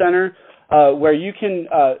Job Center, where you can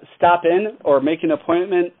stop in or make an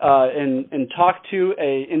appointment and talk to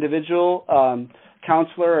a individual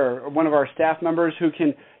counselor or one of our staff members who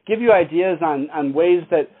can give you ideas on ways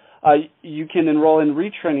that you can enroll in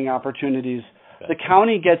retraining opportunities. The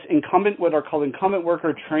county gets what are called incumbent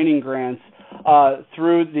worker training grants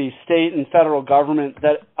through the state and federal government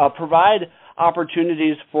that provide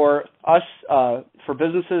opportunities for us, for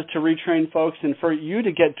businesses to retrain folks, and for you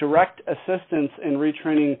to get direct assistance in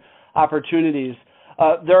retraining opportunities.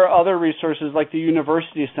 There are other resources like the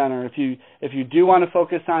University Center. If you do want to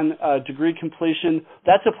focus on degree completion,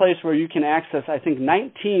 that's a place where you can access, I think,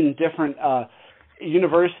 19 different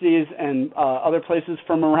universities and other places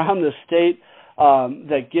from around the state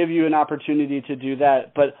that give you an opportunity to do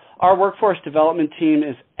that. But our workforce development team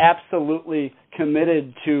is absolutely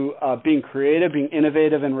committed to being creative, being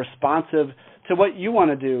innovative, and responsive to what you want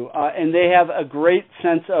to do. And they have a great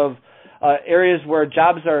sense of areas where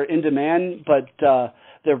jobs are in demand, but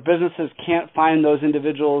their businesses can't find those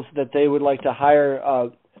individuals that they would like to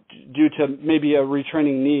hire due to maybe a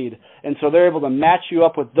retraining need. And so they're able to match you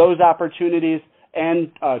up with those opportunities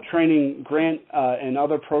and training grant and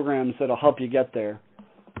other programs that will help you get there.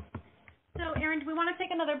 So, Aaron, do we want to take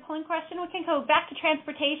another polling question? We can go back to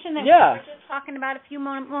transportation that we were just talking about a few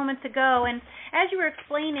moments ago. And as you were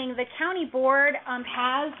explaining, the county board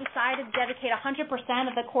has decided to dedicate 100%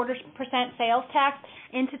 of the 0.25% sales tax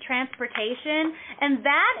into transportation, and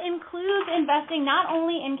that includes investing not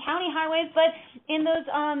only in county highways but in those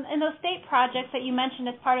state projects that you mentioned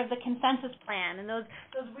as part of the consensus plan and those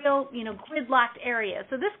real gridlocked areas.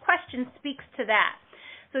 So this question speaks to that.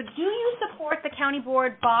 So do you support the county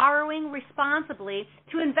board borrowing responsibly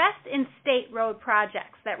to invest in state road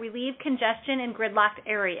projects that relieve congestion in gridlocked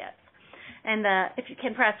areas? And if you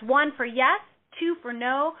can press 1 for yes, 2 for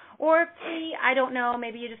no, or 3, I don't know,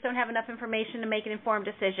 maybe you just don't have enough information to make an informed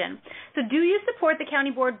decision. So do you support the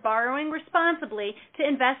county board borrowing responsibly to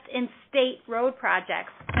invest in state road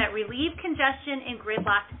projects that relieve congestion in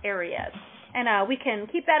gridlocked areas? And we can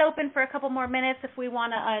keep that open for a couple more minutes if we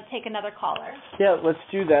want to take another caller. Yeah, let's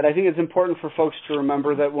do that. I think it's important for folks to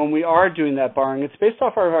remember that when we are doing that borrowing, it's based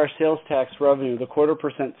off of our sales tax revenue, the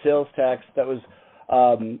 0.25% sales tax that was,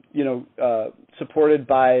 supported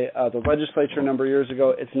by the legislature a number of years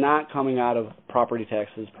ago. It's not coming out of property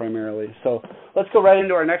taxes primarily. So let's go right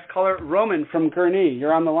into our next caller, Roman from Gurnee.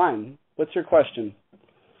 You're on the line. What's your question?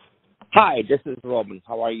 Hi, this is Roman.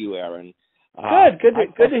 How are you, Aaron? Good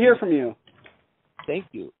to hear from you. Thank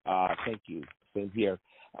you. Same here.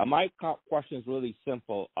 My question is really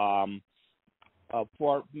simple.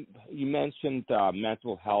 You mentioned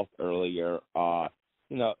mental health earlier.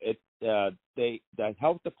 The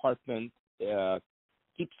health department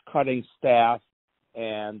keeps cutting staff,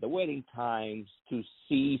 and the waiting times to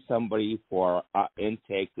see somebody for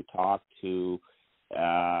intake to talk to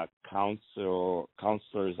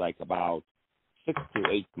counselors like about 6 to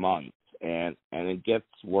 8 months. And it gets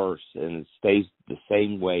worse, and it stays the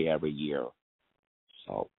same way every year.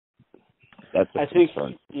 So that's a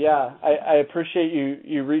concern. I appreciate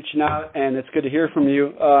you reaching out, and it's good to hear from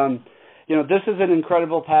you. This is an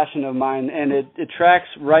incredible passion of mine, and it tracks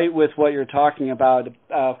right with what you're talking about.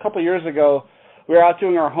 A couple of years ago, we were out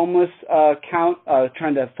doing our homeless count,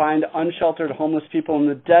 trying to find unsheltered homeless people in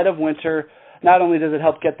the dead of winter. Not only does it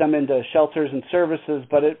help get them into shelters and services,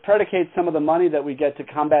 but it predicates some of the money that we get to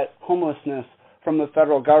combat homelessness from the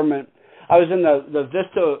federal government. I was in the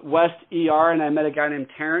Vista West ER, and I met a guy named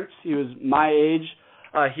Terrence. He was my age.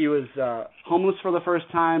 He was homeless for the first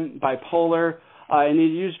time, bipolar, and he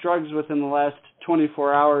used drugs within the last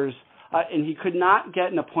 24 hours, and he could not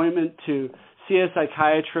get an appointment to see a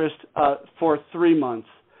psychiatrist for 3 months.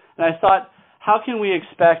 And I thought, how can we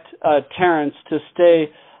expect Terrence to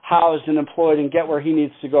stay housed and employed and get where he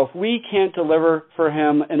needs to go if we can't deliver for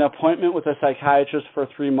him an appointment with a psychiatrist for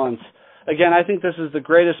 3 months? Again, I think this is the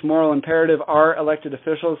greatest moral imperative our elected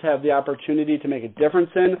officials have the opportunity to make a difference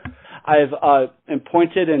in. I've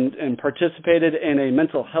appointed and participated in a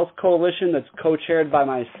mental health coalition that's co-chaired by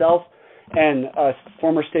myself and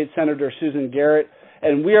former state senator Susan Garrett,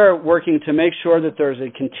 and we are working to make sure that there's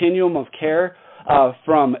a continuum of care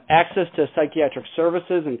from access to psychiatric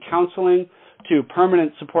services and counseling to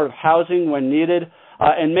permanent supportive housing when needed,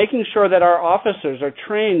 and making sure that our officers are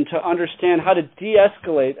trained to understand how to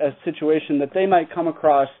de-escalate a situation that they might come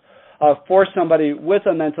across for somebody with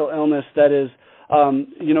a mental illness that is,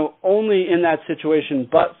 only in that situation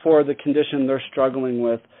but for the condition they're struggling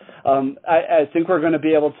with. I think we're going to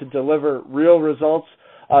be able to deliver real results.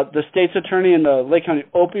 The state's attorney and the Lake County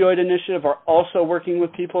Opioid Initiative are also working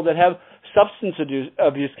with people that have substance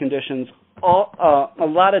abuse conditions. A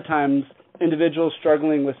lot of times, individuals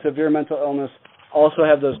struggling with severe mental illness also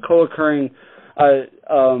have those co-occurring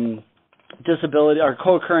disability or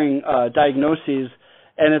co-occurring diagnoses,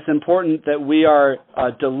 and it's important that we are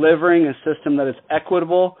delivering a system that is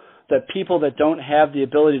equitable, that people that don't have the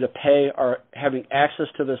ability to pay are having access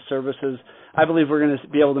to the services. I believe we're going to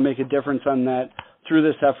be able to make a difference on that through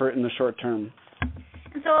this effort in the short term.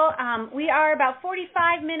 And so we are about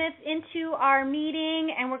 45 minutes into our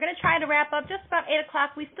meeting, and we're going to try to wrap up just about 8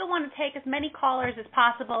 o'clock. We still want to take as many callers as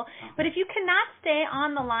possible, but if you cannot stay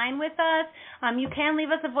on the line with us, you can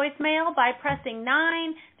leave us a voicemail by pressing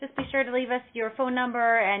 9. Just be sure to leave us your phone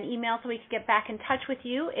number and email so we can get back in touch with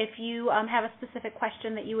you if you have a specific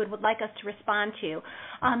question that you would like us to respond to.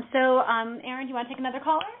 Aaron, do you want to take another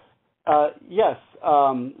caller? Yes.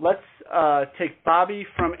 Let's take Bobby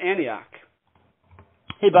from Antioch.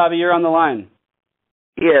 Hey, Bobby, you're on the line.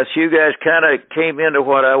 Yes, you guys kind of came into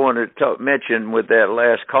what I wanted to mention with that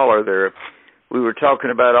last caller there. We were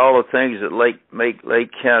talking about all the things that make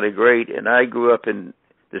Lake County great, and I grew up in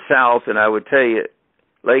the South, and I would tell you,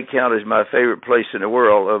 Lake County is my favorite place in the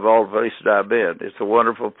world of all the places I've been. It's a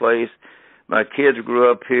wonderful place. My kids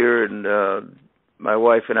grew up here, and my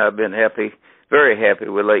wife and I have been very happy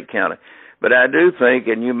with Lake County. But I do think,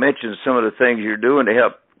 and you mentioned some of the things you're doing to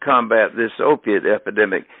help combat this opiate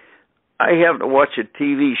epidemic. I happened to watch a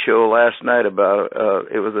TV show last night about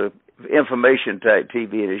it was a information type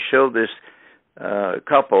TV, and it showed this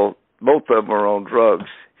couple, both of them were on drugs,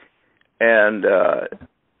 and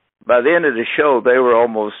by the end of the show they were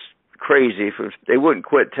almost crazy they wouldn't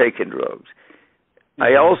quit taking drugs.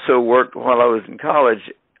 I also worked while I was in college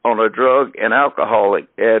on a drug and alcoholic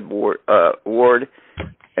ward,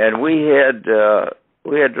 and we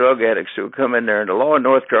had drug addicts who would come in there, and the law in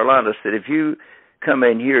North Carolina said if you come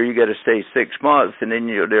in here, you got to stay 6 months, and then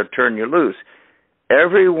they'll turn you loose.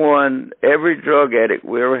 Every drug addict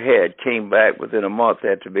we ever had came back within a month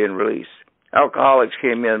after being released. Alcoholics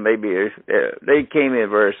came in they came in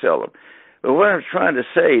very seldom. But what I'm trying to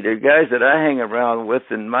say, the guys that I hang around with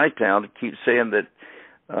in my town keep saying that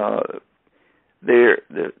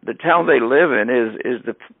the town they live in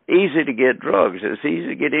is easy to get drugs. It's easy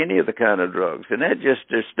to get any of the kind of drugs, and that just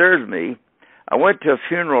disturbs me. I went to a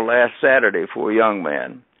funeral last Saturday for a young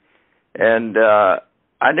man, and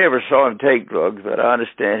I never saw him take drugs, but I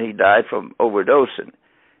understand he died from overdosing.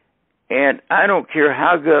 And I don't care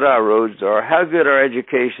how good our roads are, how good our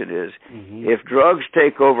education is. Mm-hmm. If drugs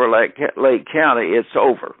take over Lake County, it's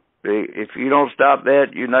over. If you don't stop that,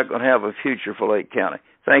 you're not going to have a future for Lake County.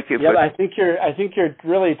 Thank you. Yeah, I think you're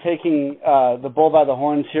really taking the bull by the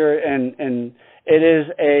horns here, and it is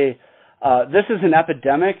this is an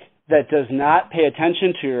epidemic that does not pay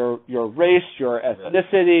attention to your race, your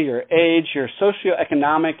ethnicity, your age, your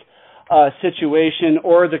socioeconomic situation,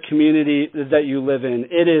 or the community that you live in.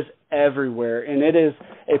 It is everywhere, and it is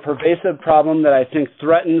a pervasive problem that I think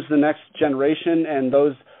threatens the next generation and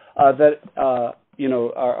those that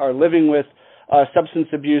are living with substance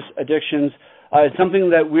abuse addictions. It's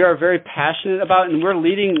something that we are very passionate about, and we're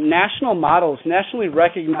leading national models, nationally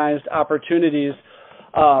recognized opportunities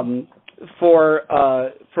for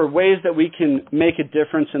ways that we can make a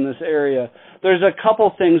difference in this area. There's a couple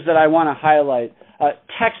things that I want to highlight.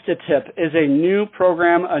 Text-a-Tip is a newer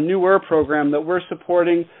program that we're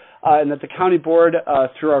supporting and that the county board,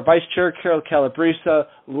 through our vice chair, Carol Calabresa,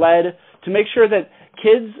 led to make sure that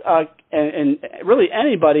kids and really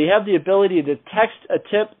anybody have the ability to text a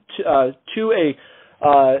tip to a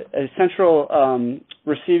central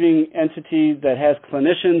receiving entity that has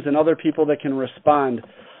clinicians and other people that can respond.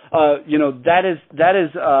 That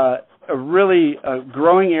is a really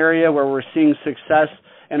growing area where we're seeing success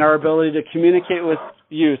in our ability to communicate with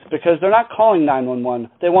youth, because they're not calling 911;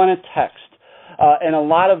 they want to text. And a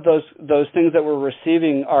lot of those things that we're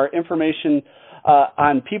receiving are information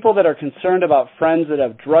on people that are concerned about friends that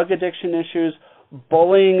have drug addiction issues.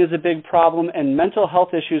 Bullying is a big problem, and mental health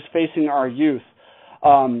issues facing our youth.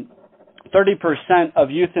 30% of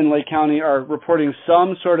youth in Lake County are reporting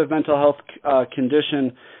some sort of mental health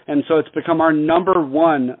condition, and so it's become our number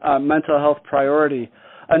one mental health priority.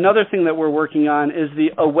 Another thing that we're working on is the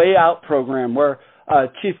A Way Out program, where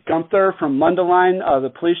Chief Gunther from Mundelein, the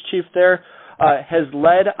police chief there, has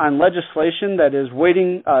led on legislation that is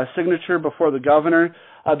waiting signature before the governor.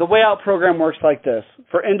 The Way Out program works like this.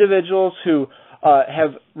 For individuals who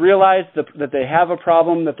have realized that they have a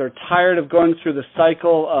problem, that they're tired of going through the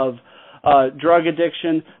cycle of drug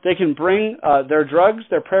addiction, they can bring their drugs,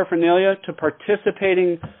 their paraphernalia, to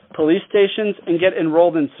participating police stations and get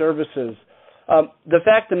enrolled in services. The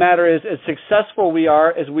fact of the matter is, as successful we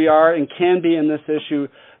are as we are and can be in this issue,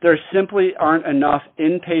 there simply aren't enough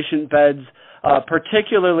inpatient beds,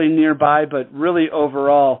 particularly nearby, but really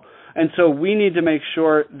overall. And so we need to make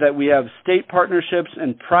sure that we have state partnerships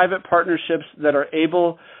and private partnerships that are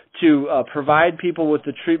able to provide people with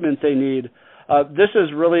the treatment they need. This is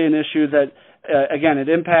really an issue that, again, it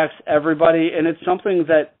impacts everybody, and it's something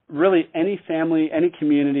that really any family, any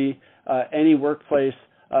community, any workplace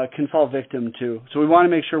can fall victim to. So we want to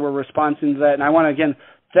make sure we're responding to that. And I want to, again,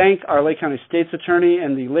 thank our Lake County State's Attorney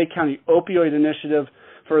and the Lake County Opioid Initiative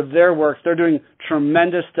for their work. They're doing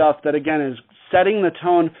tremendous stuff that, again, is setting the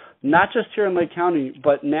tone, not just here in Lake County,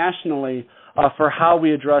 but nationally for how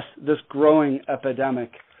we address this growing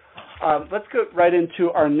epidemic. Let's go right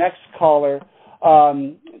into our next caller.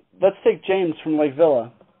 Let's take James from Lake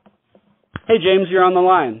Villa. Hey, James, you're on the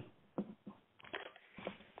line.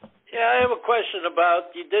 Yeah, I have a question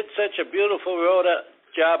about, you did such a beautiful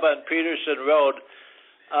job on Peterson Road.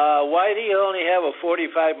 Why do you only have a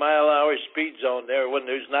 45-mile-an-hour speed zone there when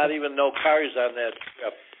there's not even no cars on that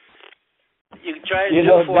strip? You try to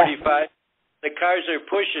do 45, the cars are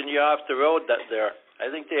pushing you off the road there. I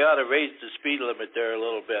think they ought to raise the speed limit there a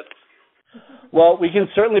little bit. Well, we can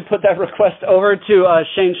certainly put that request over to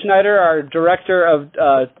Shane Schneider, our Director of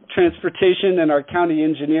Transportation and our county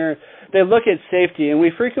engineer. They look at safety, and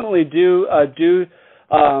we frequently do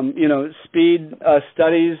speed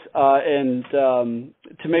studies and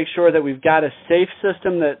to make sure that we've got a safe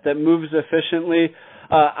system that moves efficiently.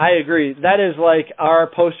 I agree. That is like our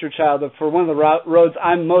poster child for one of the roads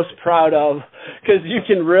I'm most proud of, because you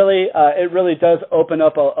can really, it really does open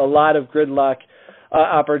up a lot of gridlock.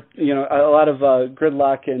 A lot of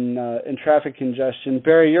gridlock and traffic congestion.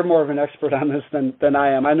 Barry, you're more of an expert on this than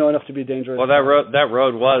I am. I know enough to be dangerous. Well, that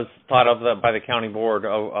road was thought of by the county board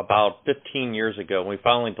about 15 years ago. We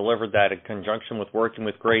finally delivered that in conjunction with working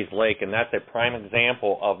with Grays Lake, and that's a prime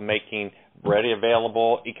example of making ready,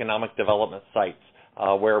 available economic development sites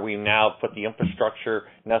where we now put the infrastructure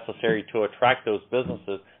necessary to attract those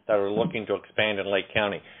businesses that are looking to expand in Lake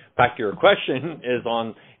County. Back to your question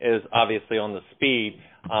is obviously on the speed.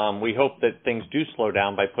 We hope that things do slow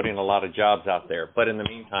down by putting a lot of jobs out there. But in the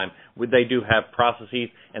meantime, they do have processes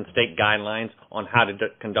and state guidelines on how to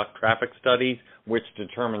conduct traffic studies, which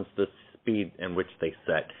determines the speed in which they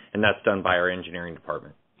set. And that's done by our engineering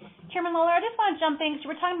department. Chairman Lawler, I just want to jump in because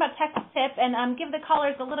we're talking about Texas Tip and give the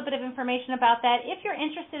callers a little bit of information about that. If you're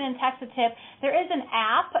interested in Texas Tip, there is an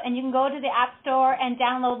app, and you can go to the App Store and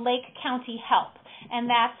download Lake County Help. And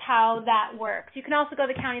that's how that works. You can also go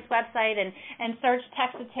to the county's website and search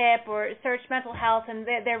Texas Tip or search mental health, and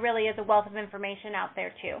there really is a wealth of information out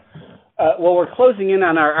there, too. Well, we're closing in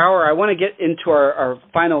on our hour. I want to get into our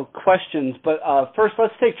final questions, but first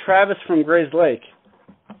let's take Travis from Grays Lake.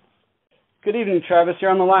 Good evening, Travis. You're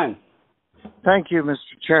on the line. Thank you, Mr.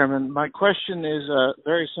 Chairman. My question is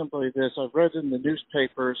very simply this. I've read in the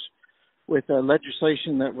newspapers with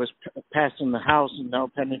legislation that was passed in the House and now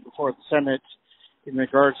pending before the Senate in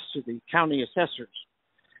regards to the county assessors.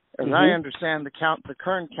 As I understand, the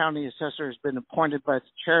current county assessor has been appointed by the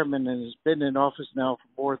chairman and has been in office now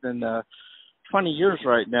for more than 20 years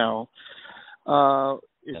right now.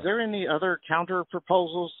 Is there any other counter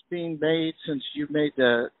proposals being made since you made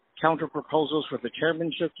the counter proposals for the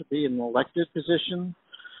chairmanship to be an elected position?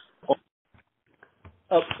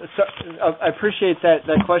 I appreciate that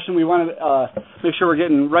question. We want to make sure we're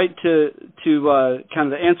getting right to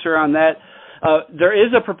kind of the answer on that. There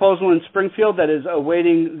is a proposal in Springfield that is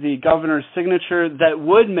awaiting the governor's signature that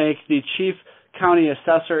would make the chief county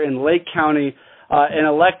assessor in Lake County an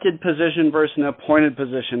elected position versus an appointed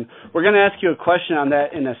position. We're going to ask you a question on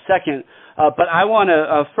that in a second, but I want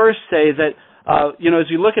to first say that as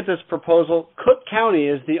you look at this proposal, Cook County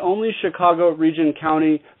is the only Chicago region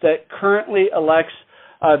county that currently elects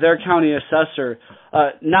their county assessor.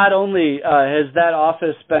 Not only has that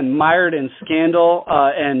office been mired in scandal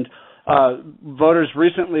and voters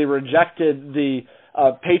recently rejected the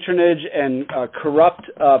patronage and corrupt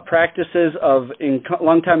practices of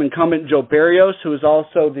longtime incumbent Joe Barrios, who is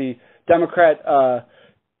also the Democrat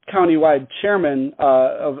countywide chairman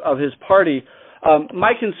of his party.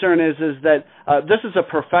 My concern is that this is a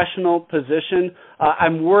professional position.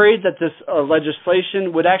 I'm worried that this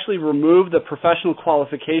legislation would actually remove the professional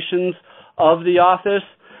qualifications of the office.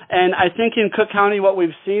 And I think in Cook County what we've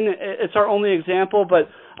seen, it's our only example, but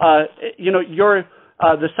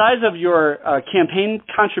the size of your campaign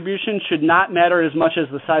contribution should not matter as much as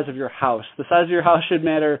the size of your house. The size of your house should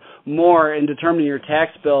matter more in determining your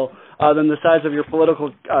tax bill than the size of your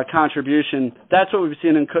political contribution. That's what we've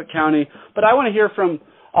seen in Cook County. But I want to hear from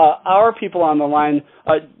our people on the line.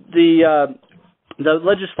 The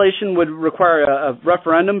legislation would require a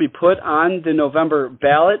referendum be put on the November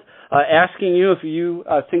ballot, asking you if you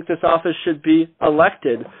think this office should be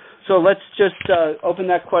elected. So let's just open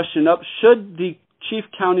that question up. Should the chief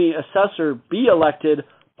county assessor be elected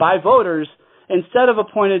by voters instead of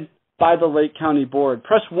appointed by the Lake County Board.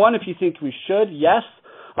 Press 1 if you think we should, yes.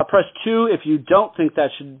 Press 2 if you don't think that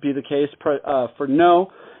should be the case, for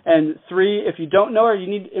no. And 3 if you don't know or you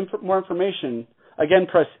need more information. Again,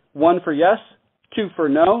 press 1 for yes, 2 for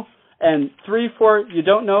no, and 3 for you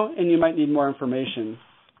don't know and you might need more information.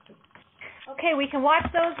 Okay, we can watch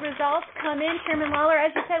those results come in. Chairman Lawler,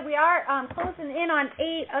 as you said, we are closing in on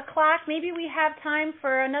 8 o'clock. Maybe we have time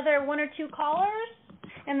for another 1 or 2 callers,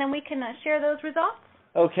 and then we can share those results.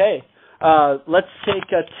 Okay. Let's take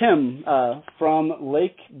Tim from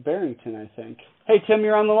Lake Barrington, I think. Hey, Tim,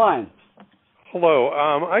 you're on the line. Hello.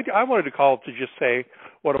 I wanted to call to just say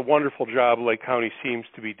what a wonderful job Lake County seems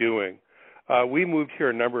to be doing. We moved here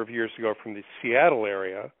a number of years ago from the Seattle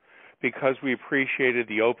area because we appreciated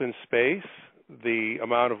the open space, the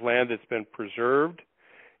amount of land that's been preserved,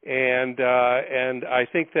 and I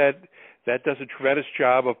think that does a tremendous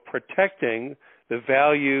job of protecting the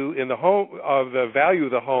value in the home of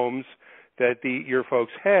the homes that your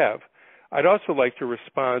folks have. I'd also like to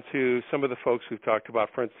respond to some of the folks who've talked about,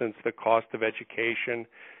 for instance, the cost of education.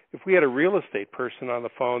 If we had a real estate person on the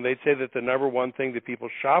phone, they'd say that the number one thing that people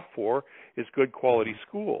shop for is good quality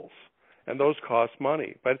schools, and those cost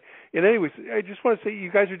money. But in any way, I just want to say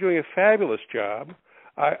you guys are doing a fabulous job.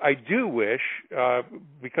 I do wish,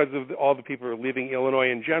 because of all the people who are leaving Illinois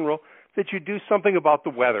in general, that you do something about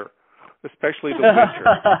the weather, especially the winter.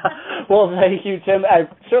 Well, thank you, Tim. I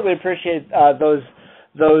certainly appreciate those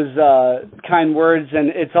kind words, and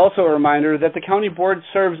it's also a reminder that the county board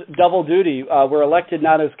serves double duty. We're elected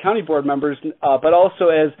not as county board members, but also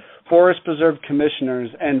as forest preserve commissioners,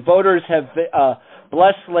 and voters have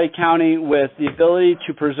blessed Lake County with the ability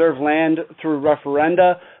to preserve land through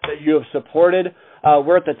referenda that you have supported.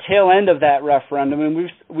 We're at the tail end of that referendum, and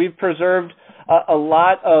we've preserved a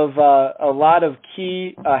lot of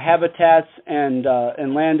key habitats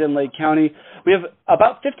and land in Lake County. We have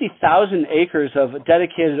about 50,000 acres of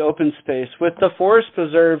dedicated open space, with the Forest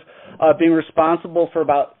Preserve being responsible for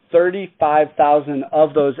about 35,000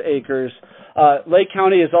 of those acres. Lake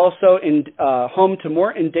County is also home to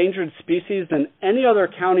more endangered species than any other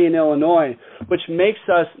county in Illinois, which makes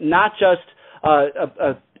us not just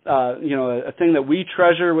a thing that we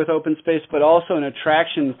treasure with open space, but also an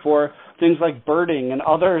attraction for things like birding and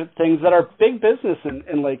other things that are big business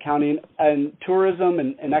in Lake County, and tourism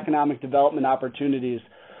and economic development opportunities.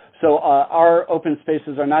 So our open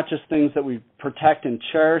spaces are not just things that we protect and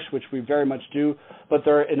cherish, which we very much do, but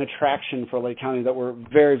they're an attraction for Lake County that we're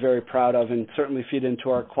very, very proud of and certainly feed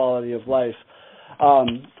into our quality of life.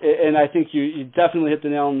 And I think you definitely hit the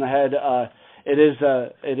nail on the head. It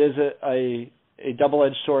is a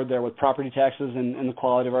double-edged sword there with property taxes and the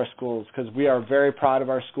quality of our schools, because we are very proud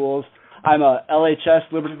of our schools. I'm a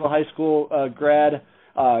LHS, Libertyville High School grad,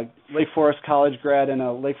 Lake Forest College grad, and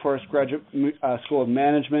a Lake Forest Graduate School of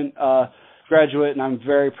Management graduate, and I'm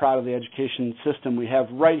very proud of the education system we have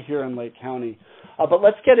right here in Lake County. But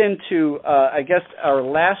let's get into, I guess, our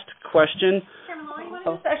last question. Chairman Lawler, you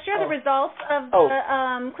want to just share the results of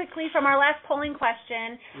quickly from our last polling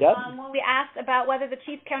question. Yep. When we asked about whether the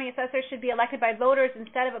chief county assessor should be elected by voters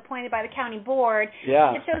instead of appointed by the county board.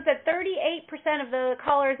 Yeah. It shows that 38% of the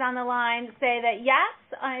callers on the line say that yes,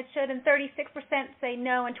 it should, and 36% say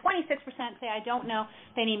no, and 26% say I don't know.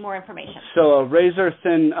 They need more information. So a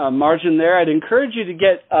razor-thin margin there. I'd encourage you to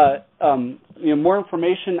get more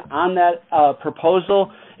information on that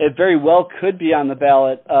proposal. It very well could be on the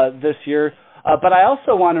ballot this year. But I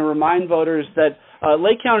also want to remind voters that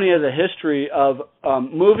Lake County has a history of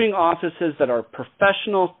moving offices that are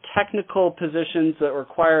professional, technical positions that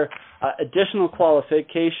require additional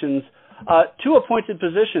qualifications to appointed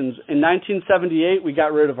positions. In 1978, we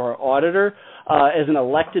got rid of our auditor as an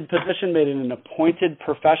elected position, made it an appointed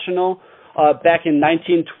professional. Back in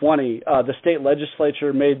 1920, the state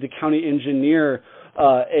legislature made the county engineer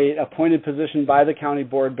a appointed position by the county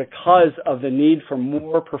board because of the need for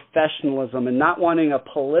more professionalism and not wanting a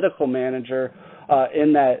political manager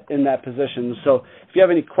in that position. So if you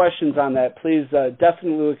have any questions on that, please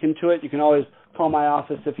definitely look into it. You can always call my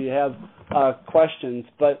office if you have questions.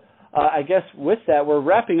 But I guess with that, we're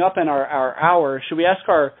wrapping up in our hour. Should we ask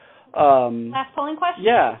our last polling question?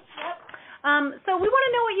 Yeah. So we want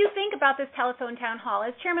to know what you think about this telephone town hall.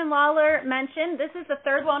 As Chairman Lawler mentioned, this is the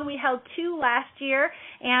third one. We held 2 last year,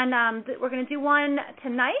 and we're going to do one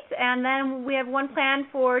tonight, and then we have one planned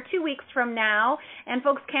for 2 weeks from now, and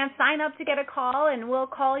folks can sign up to get a call, and we'll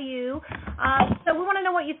call you. So we want to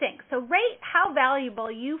know what you think. So rate how valuable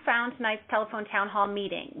you found tonight's telephone town hall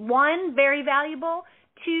meeting. 1, very valuable.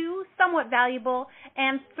 2, somewhat valuable,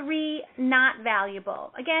 and 3, not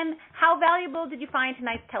valuable. Again, how valuable did you find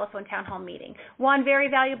tonight's telephone town hall meeting? 1, very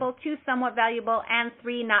valuable, 2, somewhat valuable, and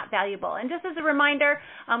 3, not valuable. And just as a reminder,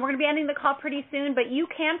 we're going to be ending the call pretty soon, but you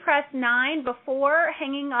can press 9 before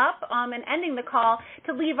hanging up and ending the call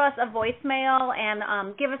to leave us a voicemail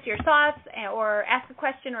and give us your thoughts or ask a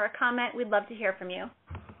question or a comment. We'd love to hear from you.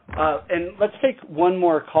 And let's take one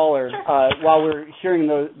more caller while we're hearing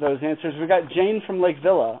those answers. We've got Jane from Lake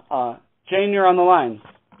Villa. Jane, you're on the line.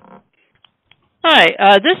 Hi.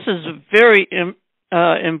 This is a very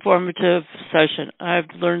informative session. I've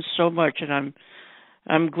learned so much, and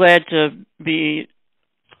I'm glad to be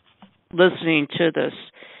listening to this.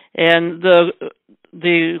 And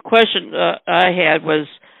the question I had was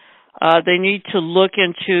they need to look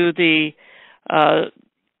into the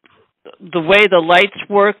way the lights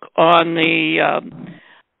work on the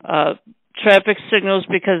traffic signals,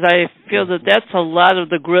 because I feel that that's a lot of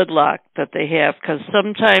the gridlock that they have, because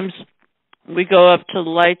sometimes we go up to the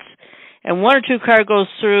lights and 1 or 2 cars goes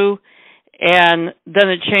through and then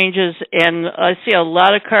it changes, and I see a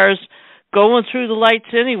lot of cars going through the lights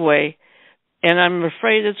anyway, and I'm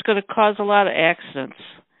afraid it's going to cause a lot of accidents.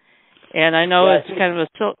 And I know it's kind of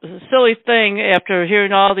a silly thing after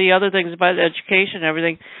hearing all the other things about education and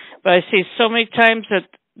everything, but I see so many times that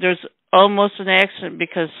there's almost an accident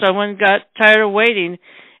because someone got tired of waiting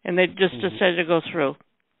and they just decided to go through.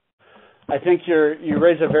 I think you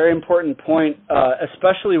raise a very important point,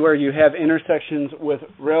 especially where you have intersections with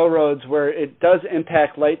railroads where it does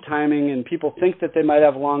impact light timing and people think that they might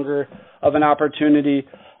have longer of an opportunity.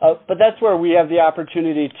 But that's where we have the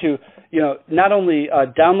opportunity to, not only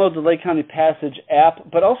download the Lake County Passage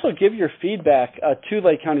app, but also give your feedback to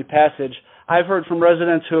Lake County Passage. I've heard from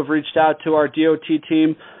residents who have reached out to our DOT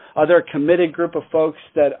team. They're a committed group of folks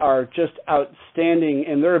that are just outstanding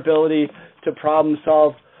in their ability to problem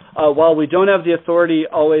solve. While we don't have the authority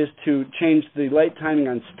always to change the light timing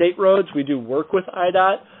on state roads, we do work with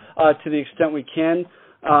IDOT to the extent we can.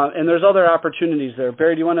 And there's other opportunities there.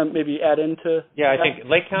 Barry, do you want to maybe add into I think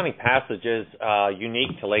Lake County Passage is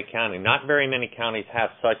unique to Lake County. Not very many counties have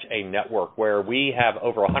such a network where we have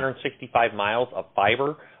over 165 miles of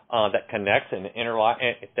fiber that connects and interlock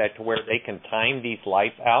that to where they can time these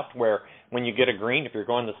lights out, where when you get a green, if you're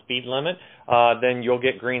going the speed limit, then you'll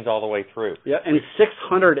get greens all the way through. Yeah, and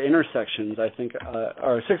 600 intersections, I think,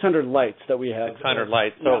 or 600 lights that we have. 600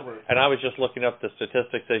 lights. So, and I was just looking up the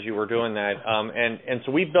statistics as you were doing that, and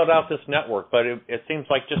so we built out this network. But it seems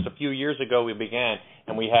like just a few years ago we began,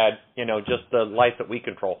 and we had just the lights that we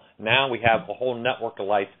control. Now we have a whole network of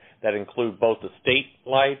lights that include both the state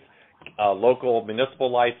lights, local municipal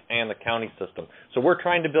lights, and the county system. So we're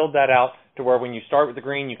trying to build that out to where when you start with the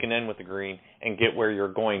green, you can end with the green and get where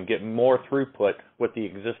you're going, get more throughput with the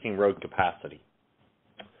existing road capacity.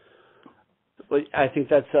 Well, I think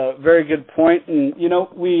that's a very good point, and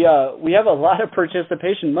we have a lot of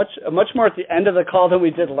participation, much more at the end of the call than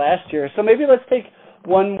we did last year. So maybe let's take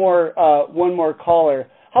one more caller.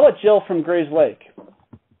 How about Jill from Grays Lake?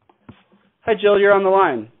 Hi, Jill, you're on the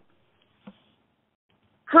line.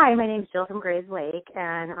 Hi, my name's Jill from Grays Lake,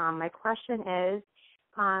 and my question is,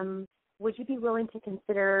 would you be willing to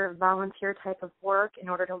consider volunteer type of work in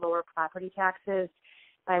order to lower property taxes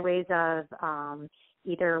by ways of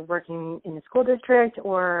either working in the school district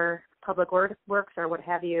or public works or what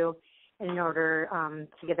have you, in order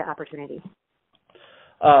to give the opportunity?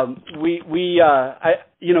 To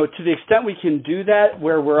the extent we can do that,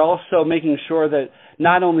 where we're also making sure that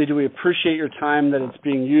not only do we appreciate your time, that it's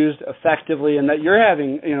being used effectively, and that you're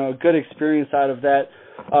having a good experience out of that,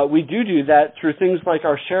 we do that through things like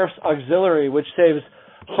our Sheriff's Auxiliary, which saves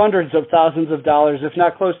hundreds of thousands of dollars, if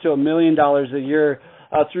not close to $1 million a year,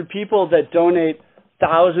 through people that donate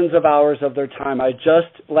thousands of hours of their time. I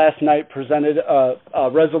just last night presented a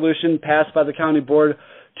resolution passed by the county board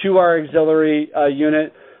to our auxiliary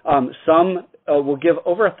unit. Some will give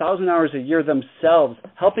over 1,000 hours a year themselves,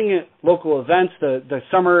 helping at local events, the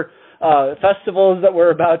summer festivals that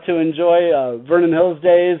we're about to enjoy, Vernon Hills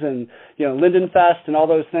Days and Linden Fest and all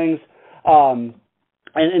those things.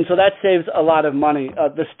 And so that saves a lot of money.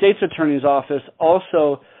 The state's attorney's office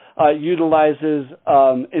also utilizes,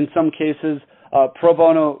 in some cases, pro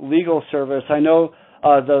bono legal service. I know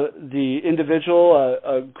the individual,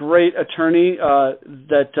 a great attorney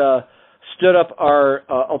that stood up our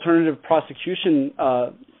alternative prosecution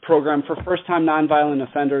program for first-time nonviolent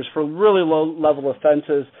offenders for really low-level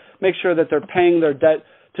offenses, make sure that they're paying their debt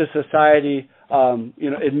to society,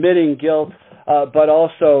 admitting guilt, but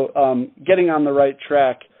also getting on the right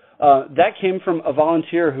track. That came from a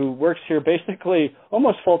volunteer who works here basically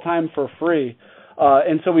almost full-time for free.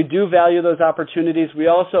 And so we do value those opportunities. We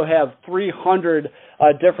also have 300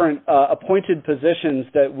 different appointed positions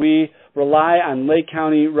that we rely on Lake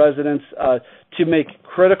County residents to make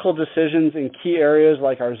critical decisions in key areas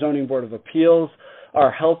like our Zoning Board of Appeals,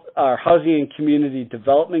 our Housing and Community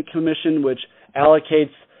Development Commission, which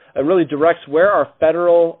allocates and really directs where our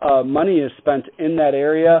federal money is spent in that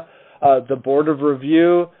area, the Board of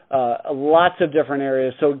Review, lots of different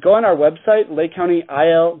areas. So go on our website,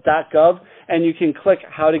 lakecountyil.gov, and you can click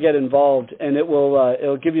how to get involved, and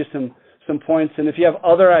it'll give you some points. And if you have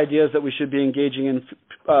other ideas that we should be engaging in,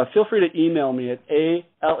 feel free to email me at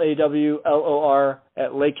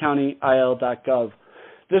alawlor@lakecountyil.gov.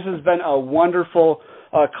 This has been a wonderful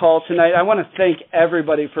call tonight. I want to thank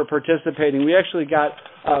everybody for participating. We actually got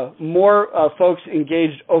more folks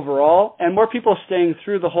engaged overall and more people staying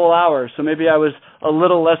through the whole hour. So maybe I was a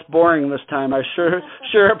little less boring this time. I sure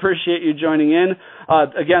appreciate you joining in.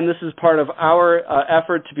 Again, this is part of our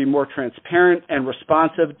effort to be more transparent and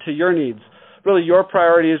responsive to your needs. Really, your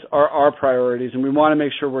priorities are our priorities, and we want to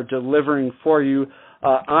make sure we're delivering for you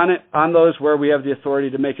on those where we have the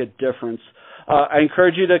authority to make a difference. I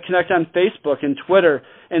encourage you to connect on Facebook and Twitter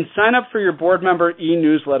and sign up for your board member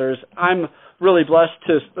e-newsletters. I'm really blessed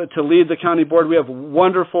to lead the county board. We have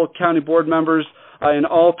wonderful county board members in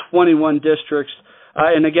all 21 districts.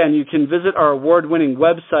 And again, you can visit our award-winning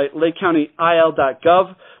website,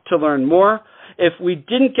 lakecountyil.gov, to learn more. If we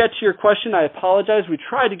didn't get to your question, I apologize. We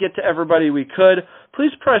tried to get to everybody we could.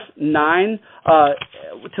 Please press 9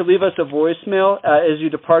 to leave us a voicemail as you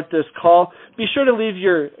depart this call. Be sure to leave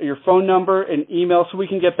your phone number and email so we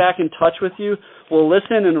can get back in touch with you. We'll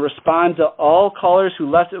listen and respond to all callers who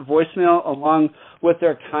left a voicemail along with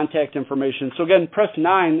their contact information. So again, press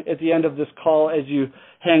 9 at the end of this call as you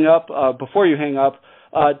hang up, before you hang up,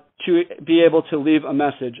 to be able to leave a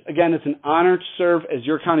message. Again, it's an honor to serve as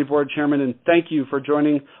your county board chairman, and thank you for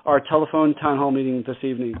joining our telephone town hall meeting this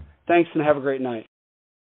evening. Thanks, and have a great night.